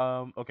 yeah.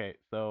 Okay,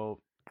 so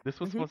this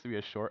was Hmm. supposed to be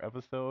a short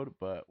episode,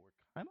 but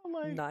we're kind of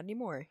like, Not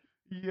anymore.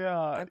 yeah.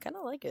 I kind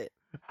of like it.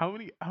 How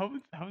many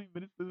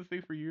minutes does it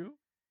say for you?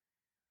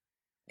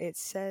 It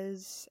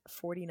says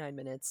 49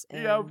 minutes, Yeah,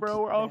 and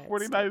bro, we're on that's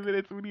 49 like,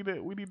 minutes. We need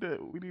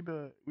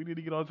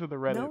to get onto the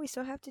no, Reddit. we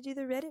still have to do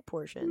the Reddit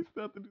We portion.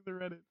 still have to do the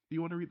Reddit. Do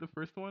you want to read the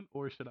first one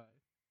or should I?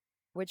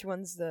 Which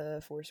one's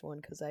the first one?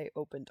 Because I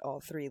opened all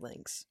three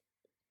links.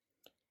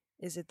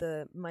 Is it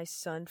the my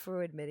son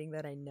for admitting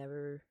that I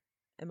never.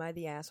 Am I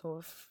the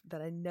asshole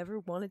that I never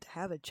wanted to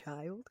have a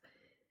child?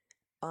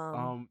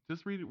 Um,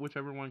 Just read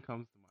whichever one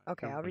comes to mind.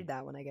 okay, Whichever I'll one read you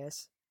that one, I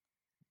guess.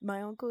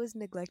 My uncle is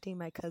neglecting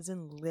my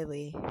cousin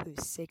Lily,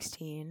 who's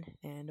 16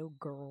 and a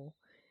girl.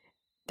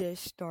 This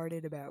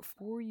started about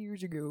 4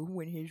 years ago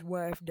when his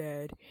wife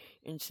died,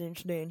 and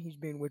since then he's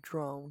been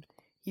withdrawn.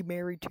 He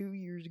married 2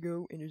 years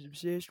ago and is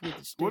obsessed with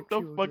his like. What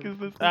the fuck stepchildren, is but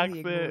this completely accent?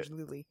 ignores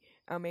Lily.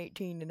 I'm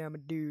 18 and I'm a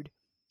dude.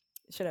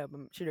 Shut up,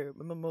 shut up.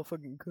 I'm a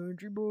motherfucking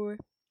country boy.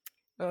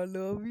 I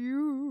love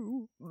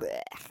you.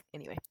 Blech.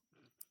 Anyway,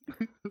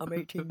 I'm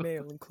 18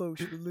 male and close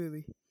to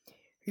Lily.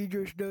 He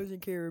just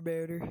doesn't care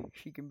about her.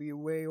 She can be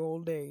away all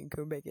day and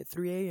come back at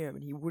 3 a.m.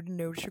 and he wouldn't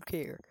notice or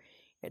care.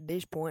 At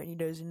this point, he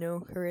doesn't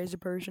know her as a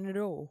person at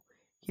all.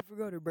 He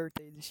forgot her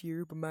birthday this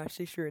year, but my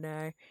sister and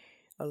I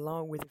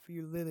along with a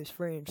few of Lily's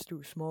friends,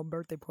 threw a small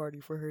birthday party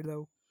for her,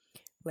 though.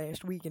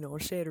 Last weekend on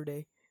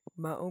Saturday,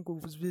 my uncle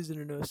was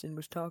visiting us and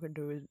was talking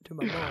to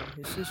my mom,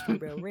 his sister,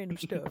 about random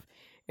stuff.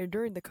 And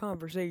during the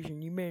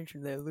conversation, you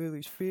mentioned that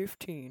Lily's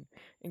 15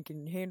 and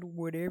can handle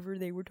whatever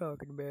they were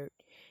talking about.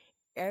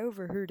 I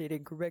overheard it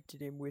and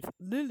corrected him with,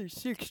 Lily's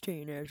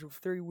 16 as of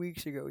 3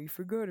 weeks ago. He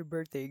forgot her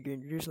birthday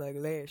again, just like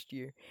last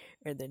year.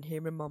 And then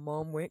him and my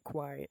mom went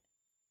quiet.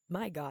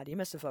 My God, you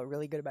must have felt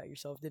really good about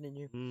yourself, didn't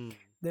you? Mm.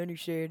 Then he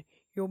said,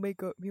 he'll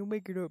make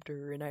it up to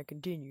her, and I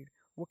continued,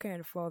 what kind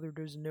of father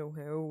doesn't know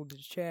how old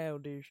his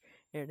child is?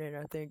 And then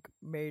I think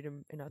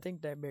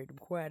that made him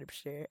quite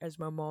upset, as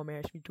my mom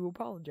asked me to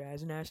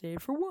apologize, and I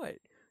said, for what?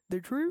 The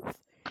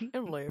truth?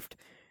 And left.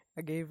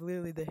 I gave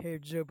Lily the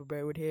heads up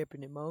about what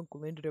happened, and my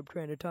uncle ended up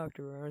trying to talk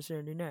to her on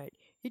Sunday night.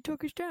 He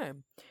took his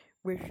time,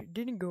 which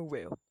didn't go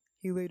well.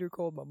 He later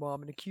called my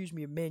mom and accused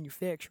me of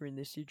manufacturing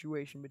this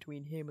situation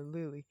between him and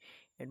Lily,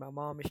 and my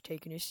mom is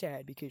taking his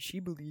side because she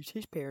believes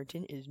his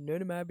parenting is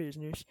none of my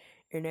business,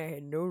 and I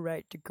had no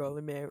right to call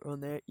him out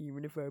on that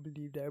even if I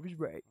believed I was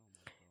right.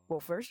 Oh my Well,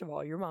 god. first of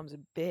all, your mom's a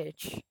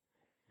bitch.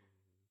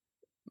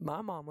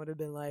 My mom would have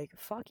been like,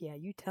 fuck yeah,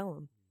 you tell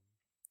him.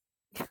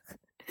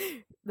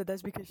 But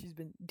that's because she's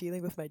been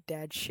dealing with my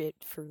dad's shit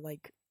for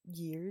like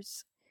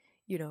years.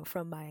 You know,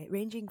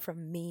 ranging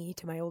from me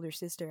to my older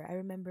sister. I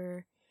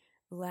remember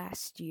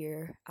last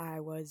year I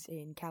was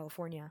in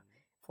California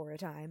for a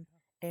time.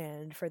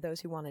 And for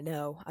those who want to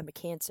know, I'm a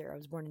Cancer. I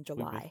was born in We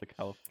missed July. the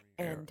California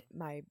era. And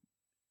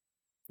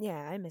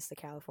yeah, I miss the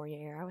California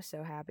air. I was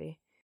so happy.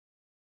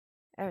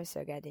 I was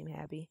so goddamn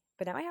happy.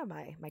 But now I have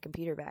my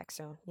computer back,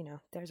 so,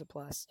 there's a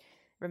plus.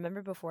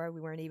 Remember before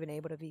we weren't even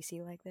able to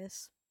VC like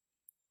this?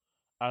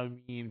 I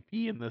mean,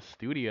 be in the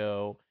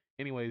studio.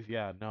 Anyways,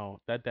 yeah, no,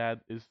 that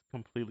dad is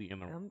completely in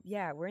the wrong.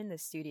 Yeah, we're in the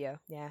studio.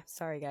 Yeah,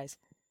 sorry guys.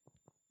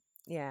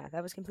 Yeah,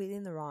 that was completely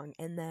in the wrong.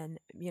 And then,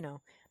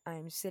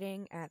 I'm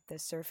sitting at the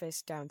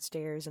surface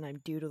downstairs and I'm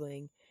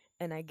doodling.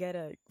 And I get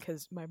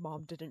because my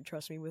mom didn't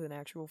trust me with an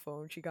actual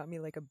phone. She got me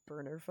like a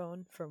burner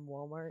phone from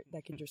Walmart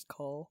that can just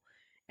call.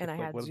 And It's I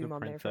like had one of the Zoom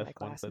on there for princess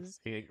my ones that's classes.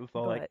 pink. It's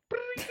all like, But,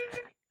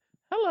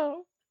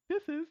 hello,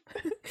 this is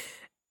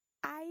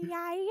I'm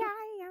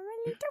a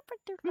little this is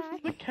butterfly.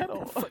 the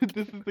kettle. This Fucking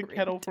is the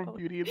kettle from ringtone.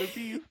 Beauty and the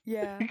Beast.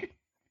 Yeah,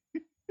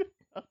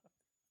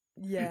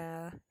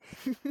 yeah.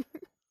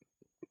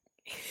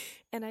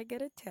 And I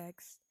get a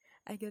text.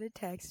 I get a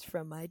text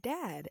from my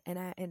dad,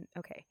 and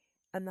okay,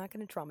 I'm not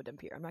gonna trauma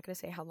dump here. I'm not gonna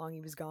say how long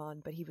he was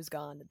gone, but he was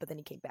gone. But then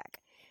he came back,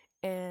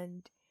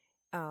 and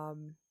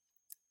um,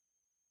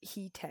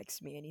 he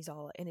texts me, and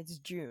and it's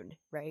June,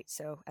 right?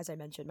 So as I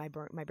mentioned, my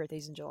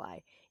birthday's in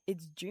July.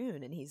 It's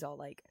June, and he's all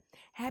like,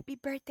 "Happy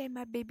birthday,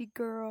 my baby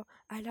girl!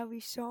 I love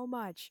you so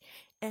much."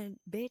 And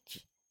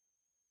bitch,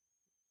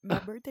 my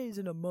birthday is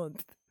in a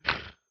month.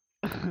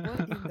 What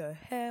in the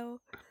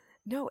hell?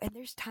 No, and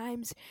there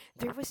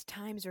was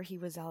times where he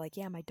was all like,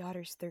 "Yeah, my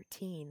daughter's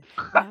 13,"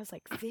 and I was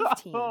like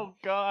 15. Oh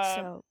God.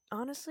 So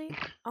honestly,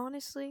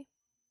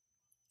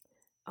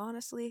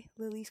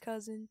 Lily's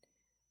cousin.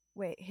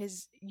 Wait,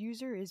 his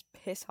user is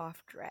Piss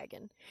Off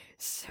Dragon.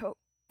 So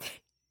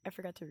I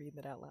forgot to read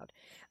that out loud.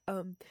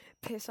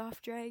 Piss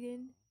Off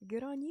Dragon.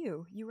 Good on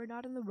you. You are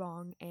not in the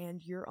wrong,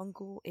 and your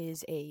uncle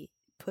is a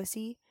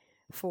pussy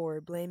for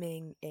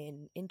blaming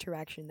an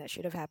interaction that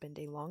should have happened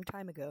a long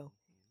time ago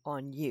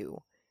on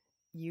you.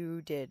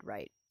 You did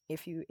right.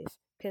 If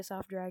Piss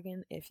Off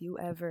Dragon, if you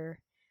ever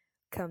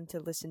come to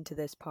listen to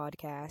this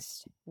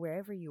podcast,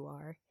 wherever you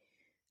are,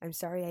 I'm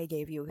sorry I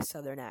gave you a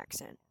southern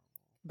accent,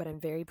 but I'm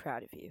very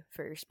proud of you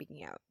for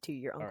speaking out to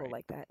your All uncle right.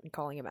 like that and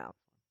calling him out.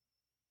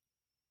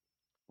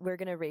 We're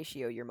gonna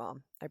ratio your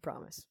mom, I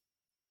promise.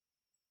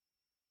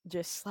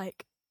 Just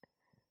like,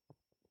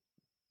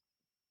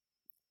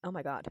 oh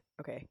my god,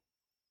 okay.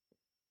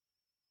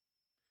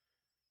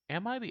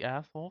 Am I the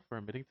asshole for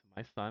admitting to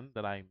my son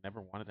that I never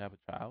wanted to have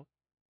a child?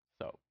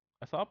 So,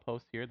 I saw a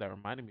post here that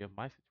reminded me of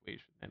my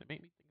situation, and it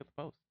made me think of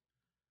the post.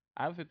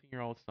 I have a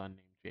 15-year-old son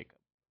named Jacob.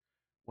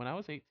 When I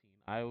was 18,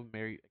 I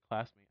married a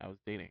classmate I was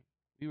dating.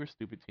 We were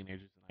stupid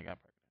teenagers, and I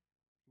got pregnant.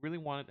 He really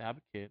wanted to have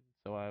a kid,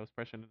 so I was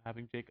pressured into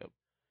having Jacob,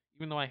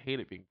 even though I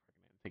hated being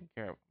pregnant and taking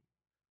care of him.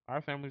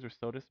 Our families were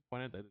so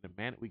disappointed that they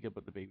demanded we give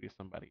up the baby to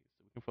somebody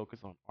so we can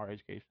focus on our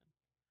education.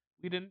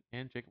 We didn't,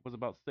 and Jacob was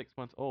about 6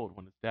 months old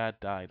when his dad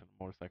died in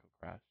a motorcycle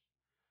crash.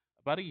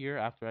 About a year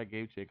after I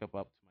gave Jacob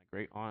up to my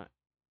great aunt,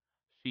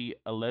 she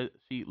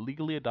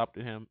legally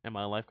adopted him, and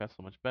my life got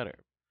so much better.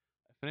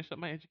 I finished up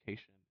my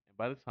education, and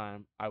by the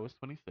time I was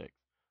 26,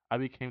 I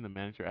became the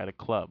manager at a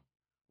club.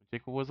 When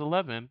Jacob was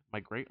 11, my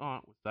great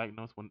aunt was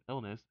diagnosed with an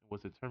illness and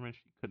was determined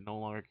she could no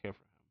longer care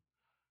for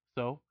him.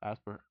 So, as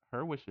per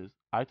her wishes,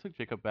 I took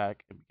Jacob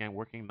back and began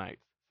working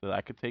nights so that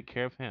I could take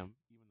care of him,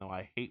 even though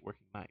I hate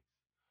working nights.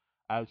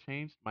 I have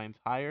changed my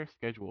entire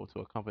schedule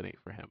to accommodate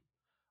for him.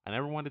 I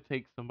never wanted to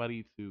take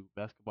somebody to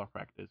basketball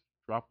practice,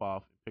 drop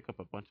off, and pick up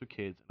a bunch of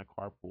kids in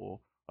a carpool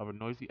of a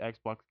noisy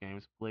Xbox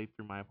games played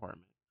through my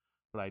apartment.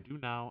 But I do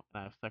now,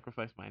 and I have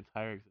sacrificed my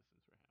entire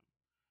existence for him.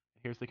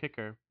 And here's the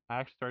kicker I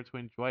actually started to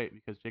enjoy it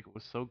because Jacob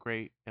was so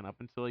great, and up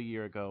until a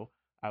year ago,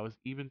 I was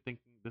even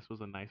thinking this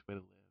was a nice way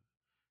to live.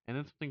 And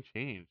then something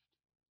changed.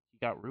 He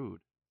got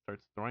rude,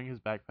 starts throwing his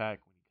backpack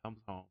when he comes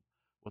home,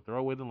 will throw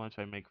away the lunch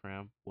I make for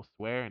him, will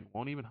swear, and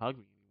won't even hug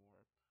me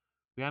anymore.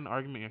 We had an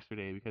argument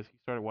yesterday because he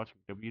started watching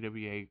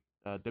WWE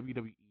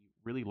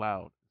really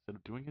loud instead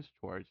of doing his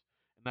chores,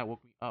 and that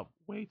woke me up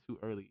way too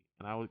early,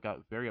 and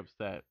got very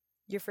upset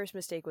Your first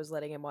mistake was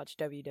letting him watch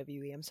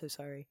WWE. I'm so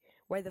sorry.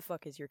 Why the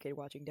fuck is your kid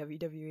watching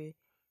WWE?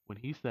 when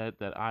he said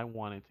that I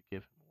wanted to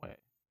give him away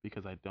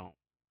because I don't.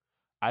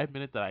 I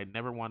admitted that I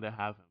never wanted to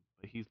have him,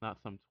 but he's not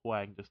some toy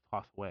I can just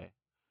toss away.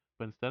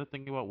 But instead of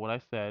thinking about what I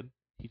said,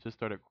 he just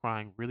started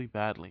crying really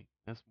badly.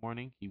 This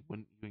morning, he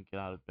wouldn't even get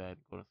out of bed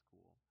and go to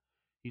school.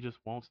 He just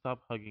won't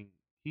stop hugging.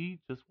 He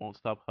just won't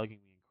stop hugging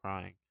me and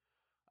crying.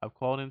 I've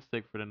called in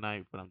sick for the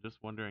night, but I'm just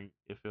wondering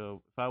if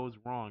I was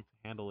wrong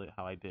to handle it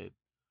how I did.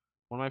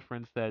 One of my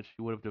friends said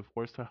she would have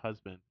divorced her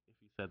husband if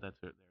he said that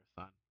to their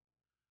son.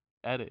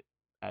 Edit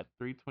at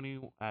 3:20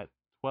 at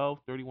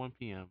 12:31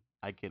 p.m.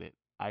 I get it.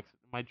 I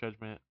accept my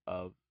judgment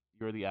of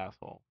you're the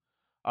asshole.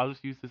 I'll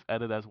just use this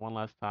edit as one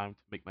last time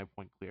to make my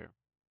point clear.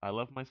 I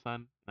love my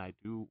son and I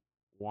do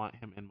want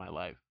him in my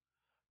life.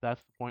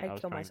 That's the point I I'd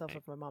was kill trying to myself make.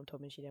 if my mom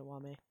told me she didn't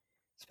want me.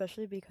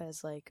 Especially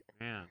because like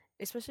Man,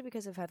 especially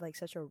because I've had like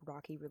such a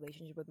rocky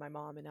relationship with my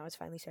mom and now it's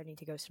finally starting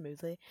to go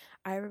smoothly.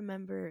 I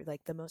remember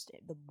like the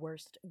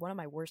worst one of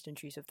my worst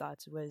intrusive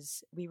thoughts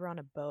was we were on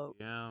a boat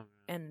yeah, man.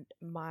 and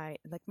my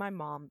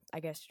mom, I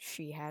guess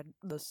she had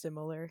the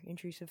similar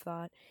intrusive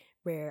thought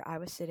where I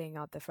was sitting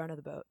out the front of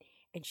the boat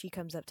and she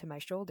comes up to my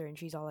shoulder and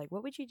she's all like,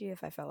 "What would you do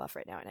if I fell off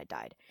right now and I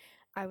died?"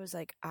 I was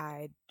like,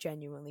 I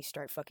genuinely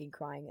start fucking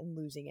crying and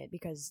losing it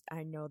because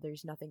I know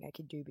there's nothing I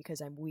can do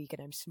because I'm weak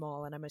and I'm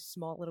small and I'm a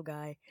small little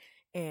guy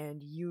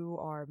and you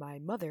are my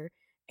mother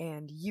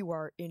and you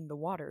are in the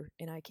water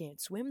and I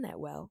can't swim that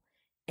well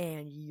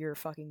and you're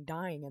fucking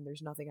dying and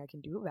there's nothing I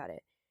can do about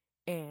it.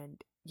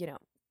 And,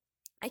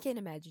 I can't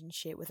imagine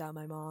shit without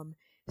my mom.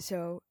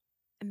 So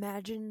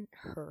imagine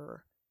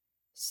her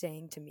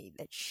saying to me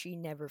that she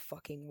never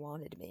fucking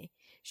wanted me.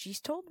 She's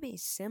told me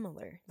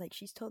similar. Like,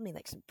 she's told me,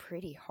 like, some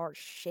pretty harsh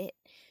shit,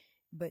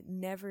 but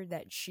never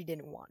that she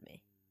didn't want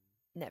me.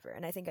 Never.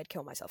 And I think I'd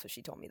kill myself if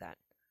she told me that.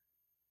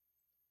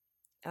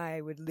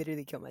 I would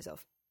literally kill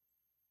myself.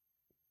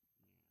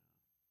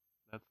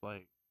 Yeah, that's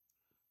like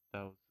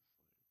that was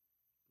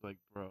just like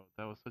bro,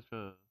 that was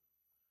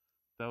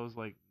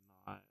like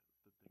not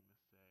the thing to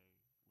say.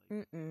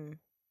 Like Mm-mm.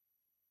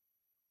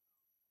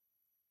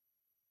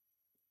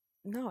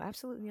 No,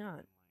 absolutely not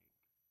not. even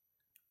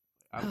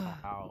like I don't know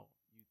how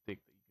you think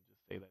that you can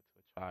just say that to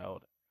a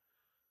child.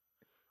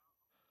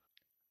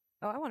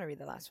 Oh, I want to read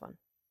the last one.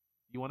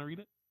 You want to read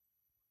it?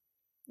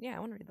 Yeah, I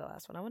want to read the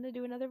last one. I want to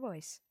do another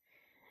voice.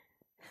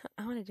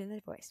 I want to do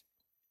another voice.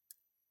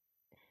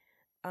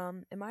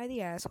 Am I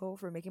the asshole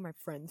for making my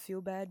friends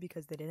feel bad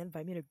because they didn't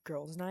invite me to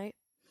girls' night?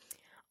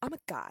 I'm a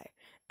guy,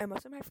 and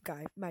most of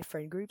my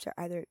friend groups are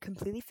either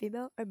completely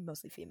female or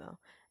mostly female.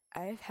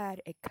 I've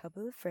had a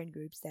couple of friend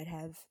groups that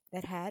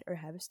had or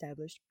have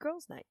established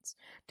girls' nights,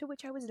 to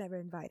which I was never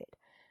invited.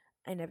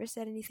 I never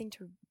said anything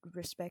to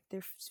respect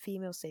their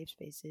female safe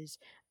spaces.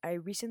 I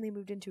recently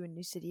moved into a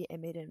new city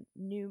and made a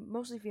new,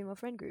 mostly female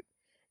friend group.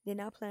 They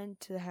now plan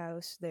to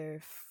house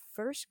their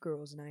first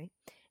girls' night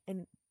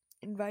and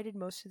invited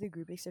most of the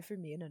group except for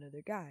me and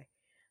another guy.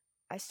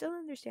 I still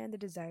understand the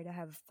desire to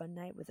have a fun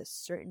night with a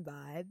certain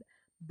vibe,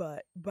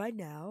 but by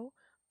now,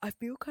 I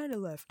feel kind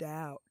of left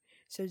out,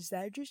 since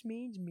that just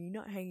means me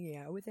not hanging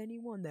out with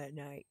anyone that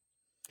night.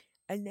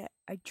 And that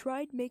I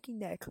tried making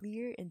that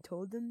clear and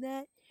told them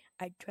that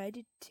I tried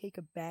to take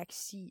a back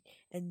seat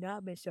and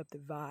not mess up the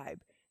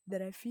vibe.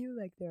 That I feel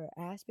like there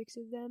are aspects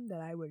of them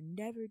that I would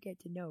never get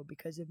to know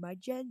because of my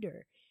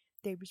gender.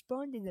 They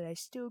responded that I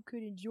still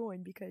couldn't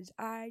join because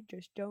I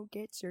just don't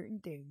get certain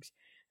things.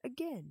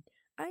 Again,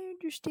 I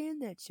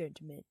understand that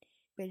sentiment,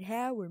 but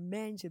how are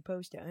men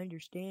supposed to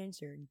understand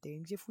certain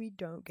things if we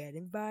don't get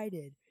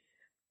invited?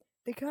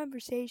 The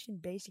conversation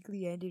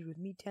basically ended with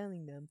me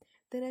telling them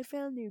that I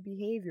found their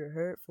behavior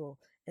hurtful,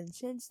 and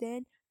since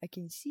then, I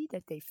can see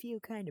that they feel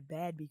kinda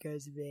bad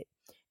because of it.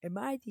 Am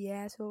I the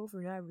asshole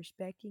for not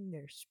respecting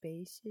their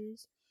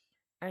spaces?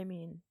 I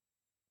mean,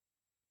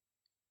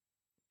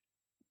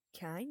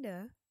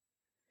 kinda.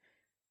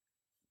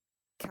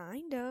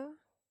 Kinda.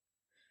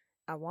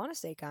 I wanna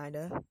say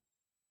kinda.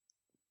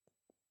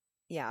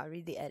 Yeah, I'll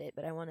read the edit,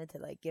 but I wanted to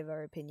like give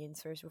our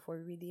opinions first before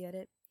we read the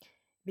edit.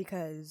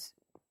 Because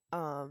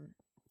um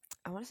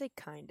I wanna say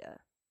kinda.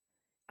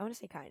 I want to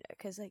say kind of,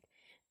 because, like,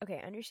 okay,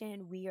 I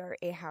understand we are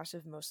a house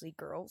of mostly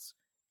girls,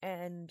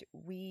 and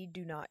we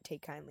do not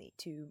take kindly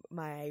to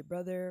my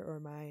brother or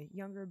my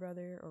younger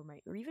brother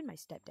or even my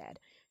stepdad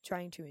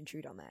trying to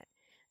intrude on that.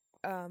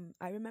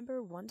 I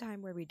remember one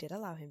time where we did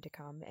allow him to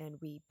come, and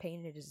we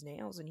painted his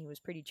nails, and he was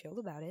pretty chilled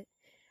about it,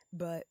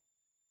 but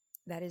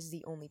that is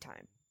the only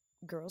time.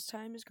 Girls'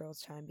 time is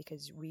girls' time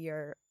because we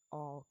are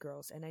all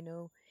girls, and I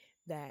know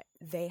that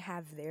they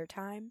have their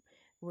time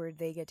where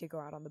they get to go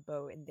out on the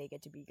boat and they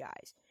get to be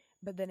guys.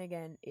 But then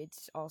again,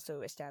 it's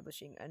also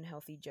establishing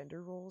unhealthy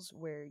gender roles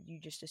where you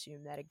just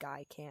assume that a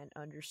guy can't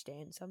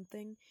understand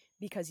something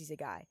because he's a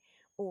guy.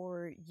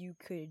 Or you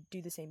could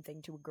do the same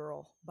thing to a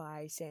girl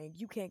by saying,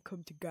 you can't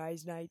come to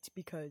guys' nights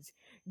because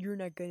you're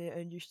not going to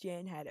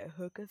understand how to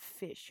hook a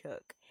fish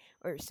hook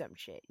or some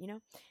shit, you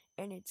know?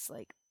 And it's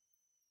like,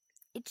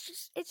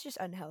 it's just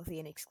unhealthy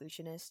and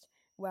exclusionist.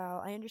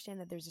 While I understand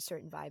that there's a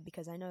certain vibe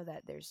because I know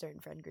that there's certain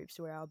friend groups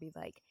where I'll be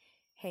like,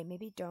 hey,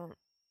 maybe don't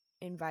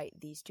invite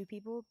these two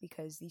people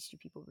because these two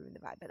people ruin the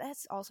vibe. But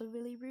that's also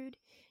really rude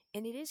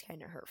and it is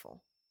kind of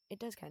hurtful. It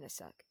does kind of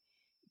suck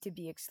to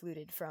be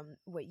excluded from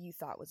what you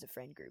thought was a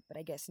friend group, but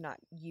I guess not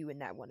you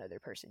and that one other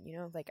person, you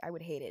know? Like I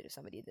would hate it if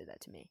somebody did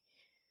that to me.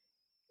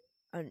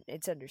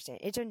 It's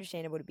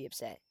understandable to be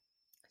upset.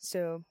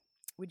 So,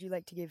 would you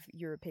like to give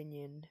your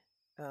opinion,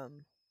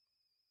 um,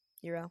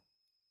 Euro?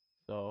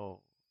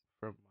 So,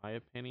 from my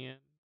opinion,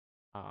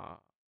 uh,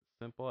 it's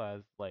simple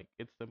as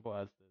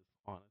this.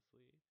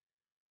 Honestly,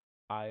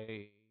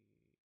 I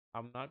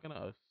I'm not gonna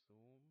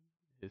assume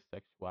his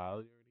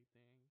sexuality or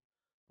anything,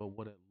 but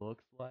what it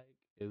looks like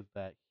is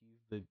that he's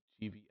the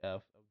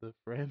GBF of the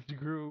friend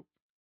group,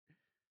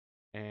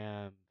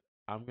 and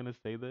I'm gonna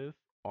say this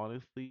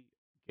honestly,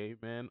 gay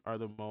men are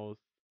the most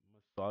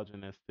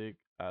misogynistic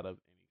out of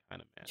any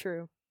kind of man.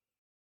 True.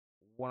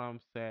 What I'm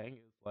saying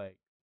is like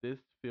this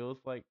feels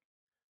like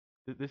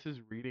this is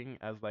reading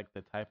as like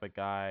the type of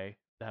guy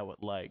that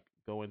would like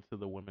go into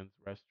the women's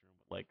restroom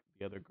with like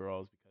the other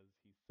girls because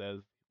he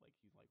says like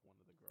he's like one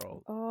of the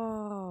girls.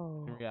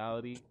 In Oh.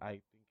 reality, I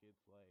think it's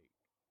like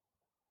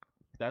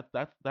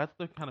that's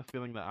the kind of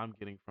feeling that I'm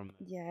getting from this.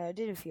 Yeah, it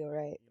didn't feel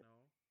right. You know?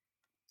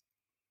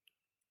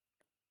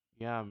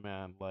 Yeah,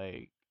 man.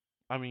 Like,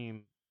 I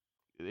mean,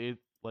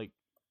 it's like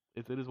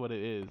it is what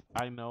it is.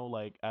 I know,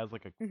 like, as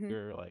like a Mhm.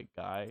 queer like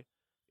guy,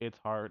 it's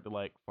hard to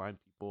like find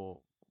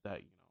people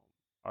that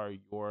are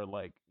your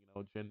like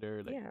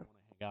gender that you Yeah. want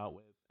to hang out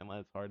with, and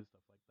like, it's hard and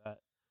stuff like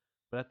that.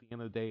 But at the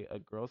end of the day, a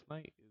girls'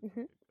 night is like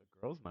Mhm.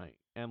 a girls' night,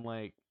 and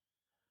like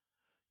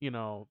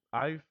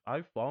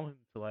I've fallen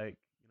into like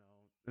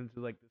into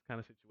like this kind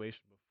of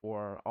situation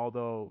before.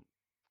 Although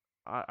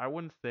I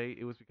wouldn't say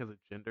it was because of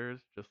genders,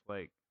 just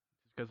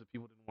because the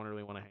people didn't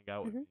really want to hang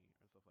out with Mhm. me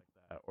or stuff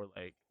like that, or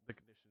like the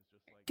conditions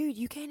just like Dude,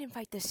 you can't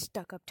invite this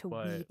stuck up to but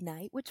weed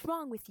night. What's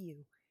wrong with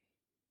you?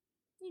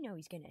 You know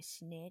he's gonna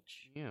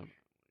snitch. yeah, man.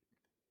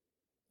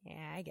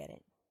 Yeah, I get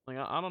it.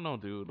 I don't know,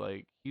 dude.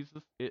 Like he's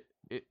just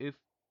it's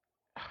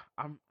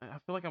I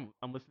feel like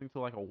I'm listening to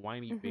like a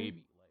whiny Mhm.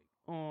 baby.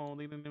 Like, oh,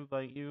 they didn't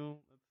invite you.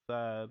 That's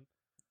sad.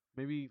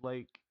 Maybe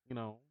like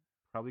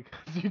probably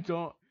because you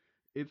don't.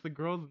 It's a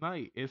girls'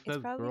 night. It It's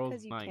says probably girls'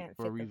 because you night can't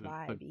for a fit the reason.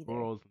 It's vibe a either.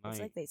 girls' It's night.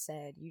 like they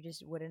said, you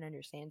just wouldn't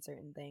understand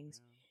certain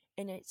things. Yeah.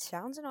 And it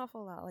sounds an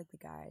awful lot like the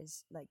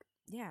guys, like,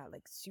 yeah,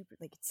 like super,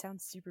 like it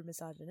sounds super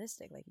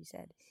misogynistic, like you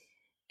said.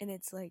 And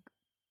it's like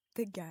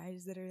the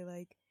guys that are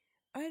like,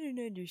 I don't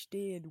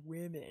understand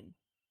women,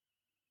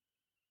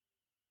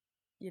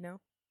 you know?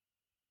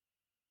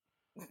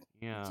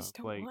 We Yeah, just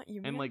don't like want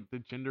you, and man. like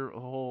the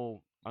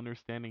whole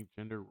understanding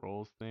gender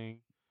roles thing.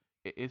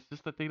 It's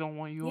just that they don't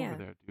want you over Yeah.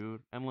 there,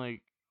 dude. And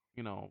like,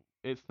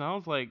 it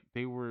sounds like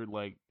they were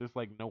like there's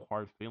like no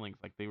hard feelings.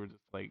 Like they were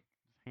just like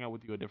just hang out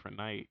with you a different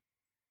night.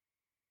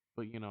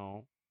 But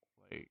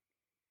like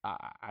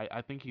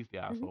I think he's the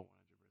Hmm. asshole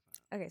 100%.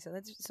 Okay, so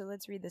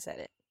let's read this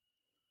edit.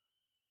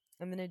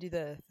 I'm gonna do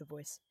the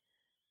voice.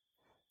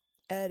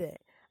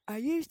 Edit. I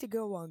used to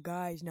go on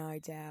guys'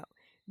 nights out,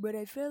 but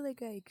I felt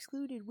like I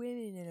excluded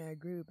women in our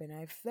group, and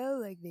I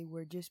felt like they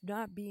were just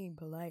not being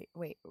polite.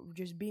 Wait,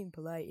 just being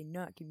polite and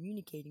not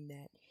communicating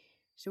that.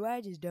 So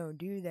I just don't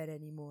do that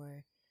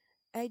anymore.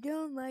 I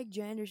don't like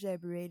gender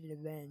separated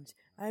events.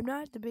 I'm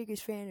not the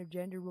biggest fan of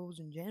gender roles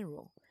in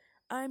general.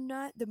 I'm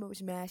not the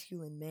most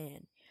masculine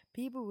man.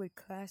 People would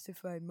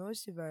classify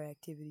most of our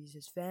activities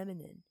as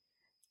feminine.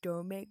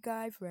 Don't make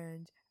guy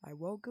friends. I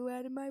won't go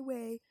out of my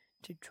way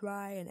to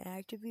try and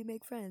actively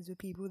make friends with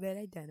people that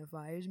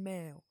identify as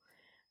male.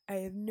 I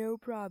have no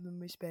problem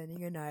with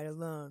spending a night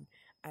alone.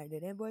 I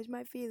didn't voice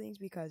my feelings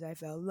because I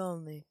felt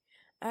lonely.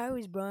 I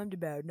was bummed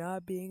about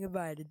not being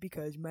invited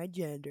because of my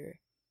gender.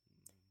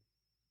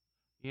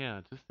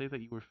 Yeah, just say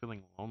that you were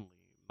feeling lonely,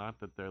 not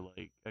that they're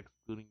like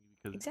excluding you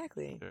because of your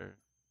Exactly. gender.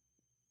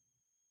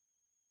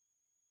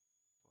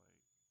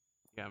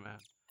 Like, yeah, man.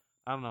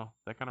 I don't know.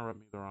 That kind of rubbed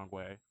me the wrong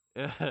way.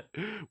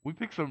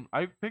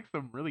 I picked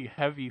some really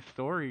heavy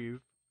stories.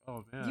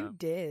 Oh You man,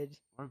 did.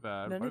 my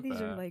bad, None my of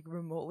these are bad. like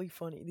remotely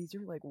funny. These are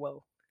like,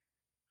 whoa.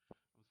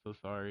 I'm so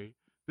sorry.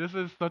 This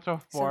is such a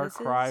So far this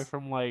cry is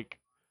from like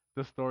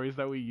the stories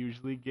that we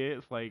usually get.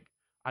 It's like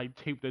I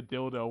taped a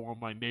dildo on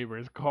my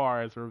neighbor's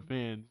car as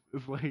revenge.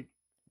 It's like,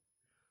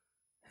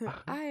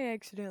 I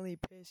accidentally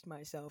pissed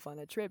myself on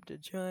a trip to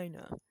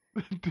China.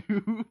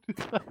 dude.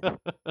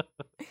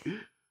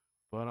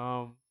 But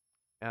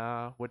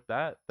with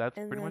that, that's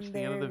And pretty much then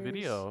the end of the there's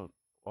video.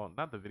 Well,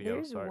 not the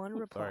video. there's Sorry. one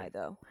Oops, sorry. reply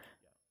though.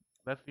 Yeah,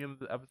 that's the end of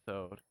the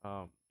episode.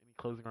 Any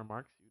closing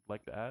remarks you'd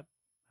like to add,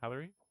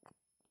 Hallery?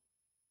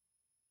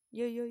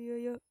 Yo yo yo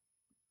yo.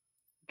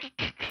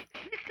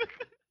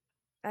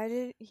 I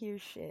didn't hear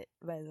shit,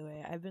 by the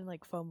way. I've been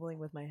like fumbling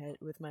with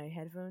my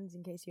headphones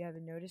in case you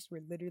haven't noticed.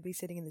 We're literally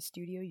sitting in the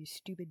studio, you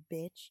stupid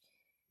bitch.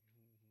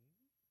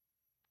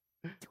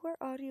 To our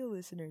audio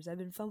listeners, I've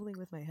been fumbling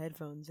with my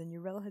headphones and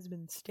Urel has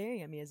been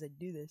staring at me as I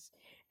do this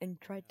and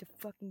tried to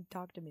fucking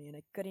talk to me and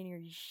I couldn't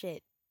hear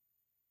shit.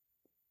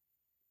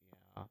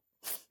 Yeah.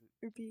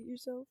 Repeat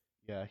yourself.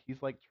 Yeah,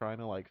 he's like trying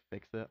to like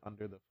fix it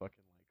under the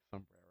fucking like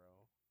sombrero.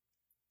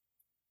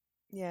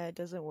 Yeah, it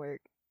doesn't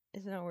work.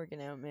 It's not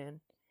working out,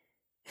 man.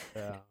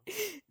 Yeah.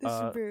 The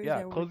sombrero's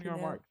Yeah, not closing working out.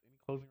 remarks. Any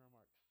closing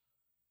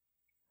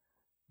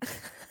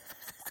remarks?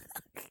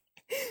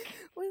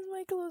 Was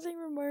my closing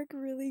remark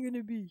really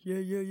gonna be yeah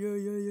yeah yeah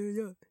yeah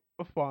yeah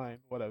yeah? Fine,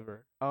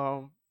 whatever.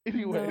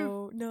 Anyways,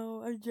 No,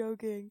 no, I'm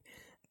joking.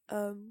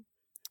 Um,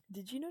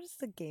 did you notice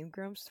the Game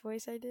Grumps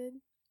voice I did?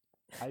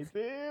 I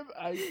did,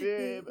 I the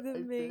did, the I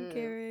main did.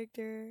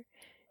 character,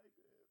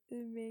 the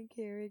main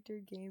character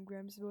Game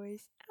Grumps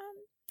voice. Am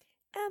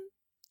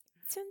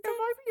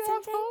I the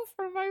asshole Sometimes,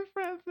 for my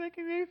friends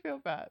making me feel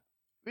bad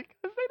because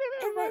they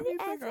didn't am I invite me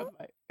the to girls'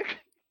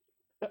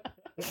 asshole?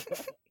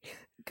 night?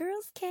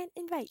 Girls can't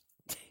invite.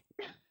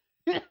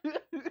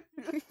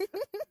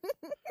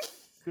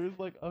 There's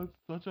like a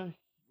such a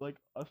such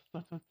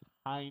a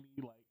tiny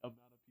like amount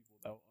of people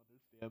that will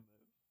understand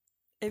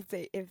this.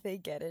 If they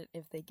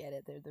get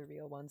it, they're the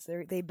real ones.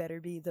 They better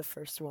be the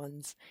first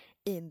ones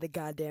in the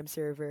goddamn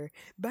server.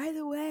 By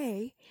the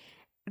way,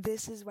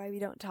 this is why we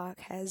don't talk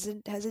has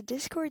a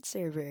Discord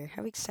server.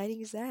 How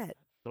exciting is that?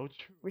 So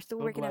true. We're still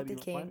I'm so working out glad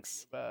the you reminded me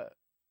kinks. of that.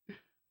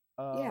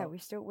 Yeah, Uh, we're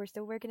still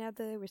working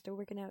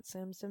out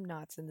some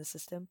knots in the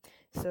system.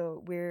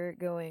 So we're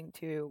going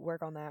to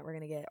work on that. We're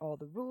gonna get all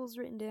the rules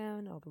written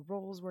down, all the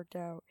roles worked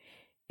out,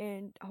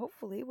 and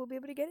hopefully we'll be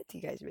able to get it to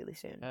you guys really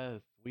soon. yes,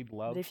 we'd But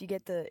love to if you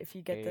get communicate the and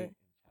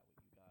chat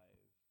with you guys.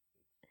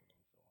 It's gonna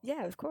be so yeah,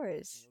 awesome, of and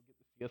course. you'll get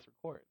to see us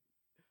record.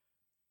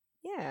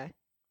 Yeah,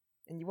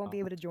 and you won't be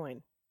Um, able to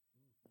join.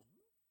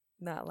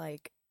 Not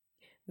like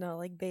not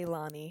like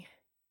Bailani.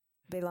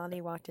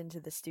 Bailani walked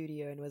into the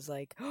studio and was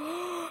like,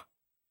 "I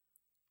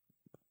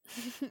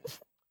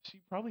she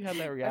probably had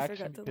that reaction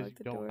forgot to because lock you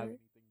the don't have door."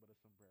 anything but a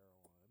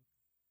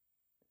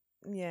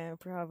sombrero Yeah,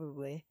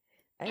 probably.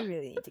 I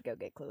really need to go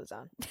get clothes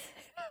on.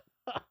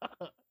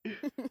 on.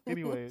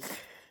 Anyways,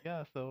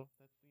 yeah, so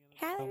that's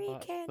the end of the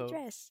Hallory can episode.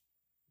 dress.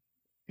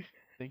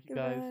 Thank you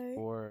guys Goodbye.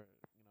 for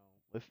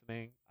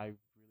listening. I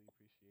really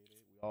appreciate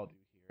it. We all do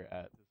here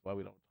at This Is Why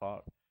We Don't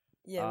Talk.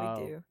 Yeah, we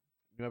Um, do.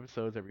 New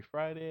episodes every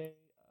Friday.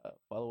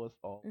 Follow us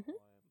all Hmm. on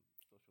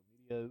social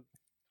medias,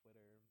 Twitter,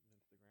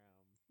 Instagram.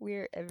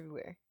 We're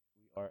everywhere.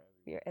 We are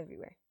We are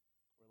everywhere. everywhere.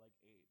 We're like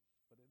AIDS,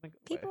 but in a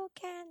good way. People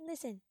can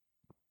listen.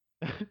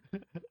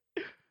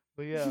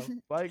 But yeah,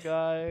 bye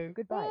guys.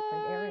 Goodbye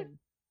from Bye. Aaron.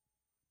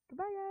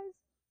 Goodbye, guys.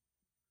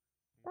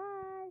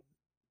 Bye.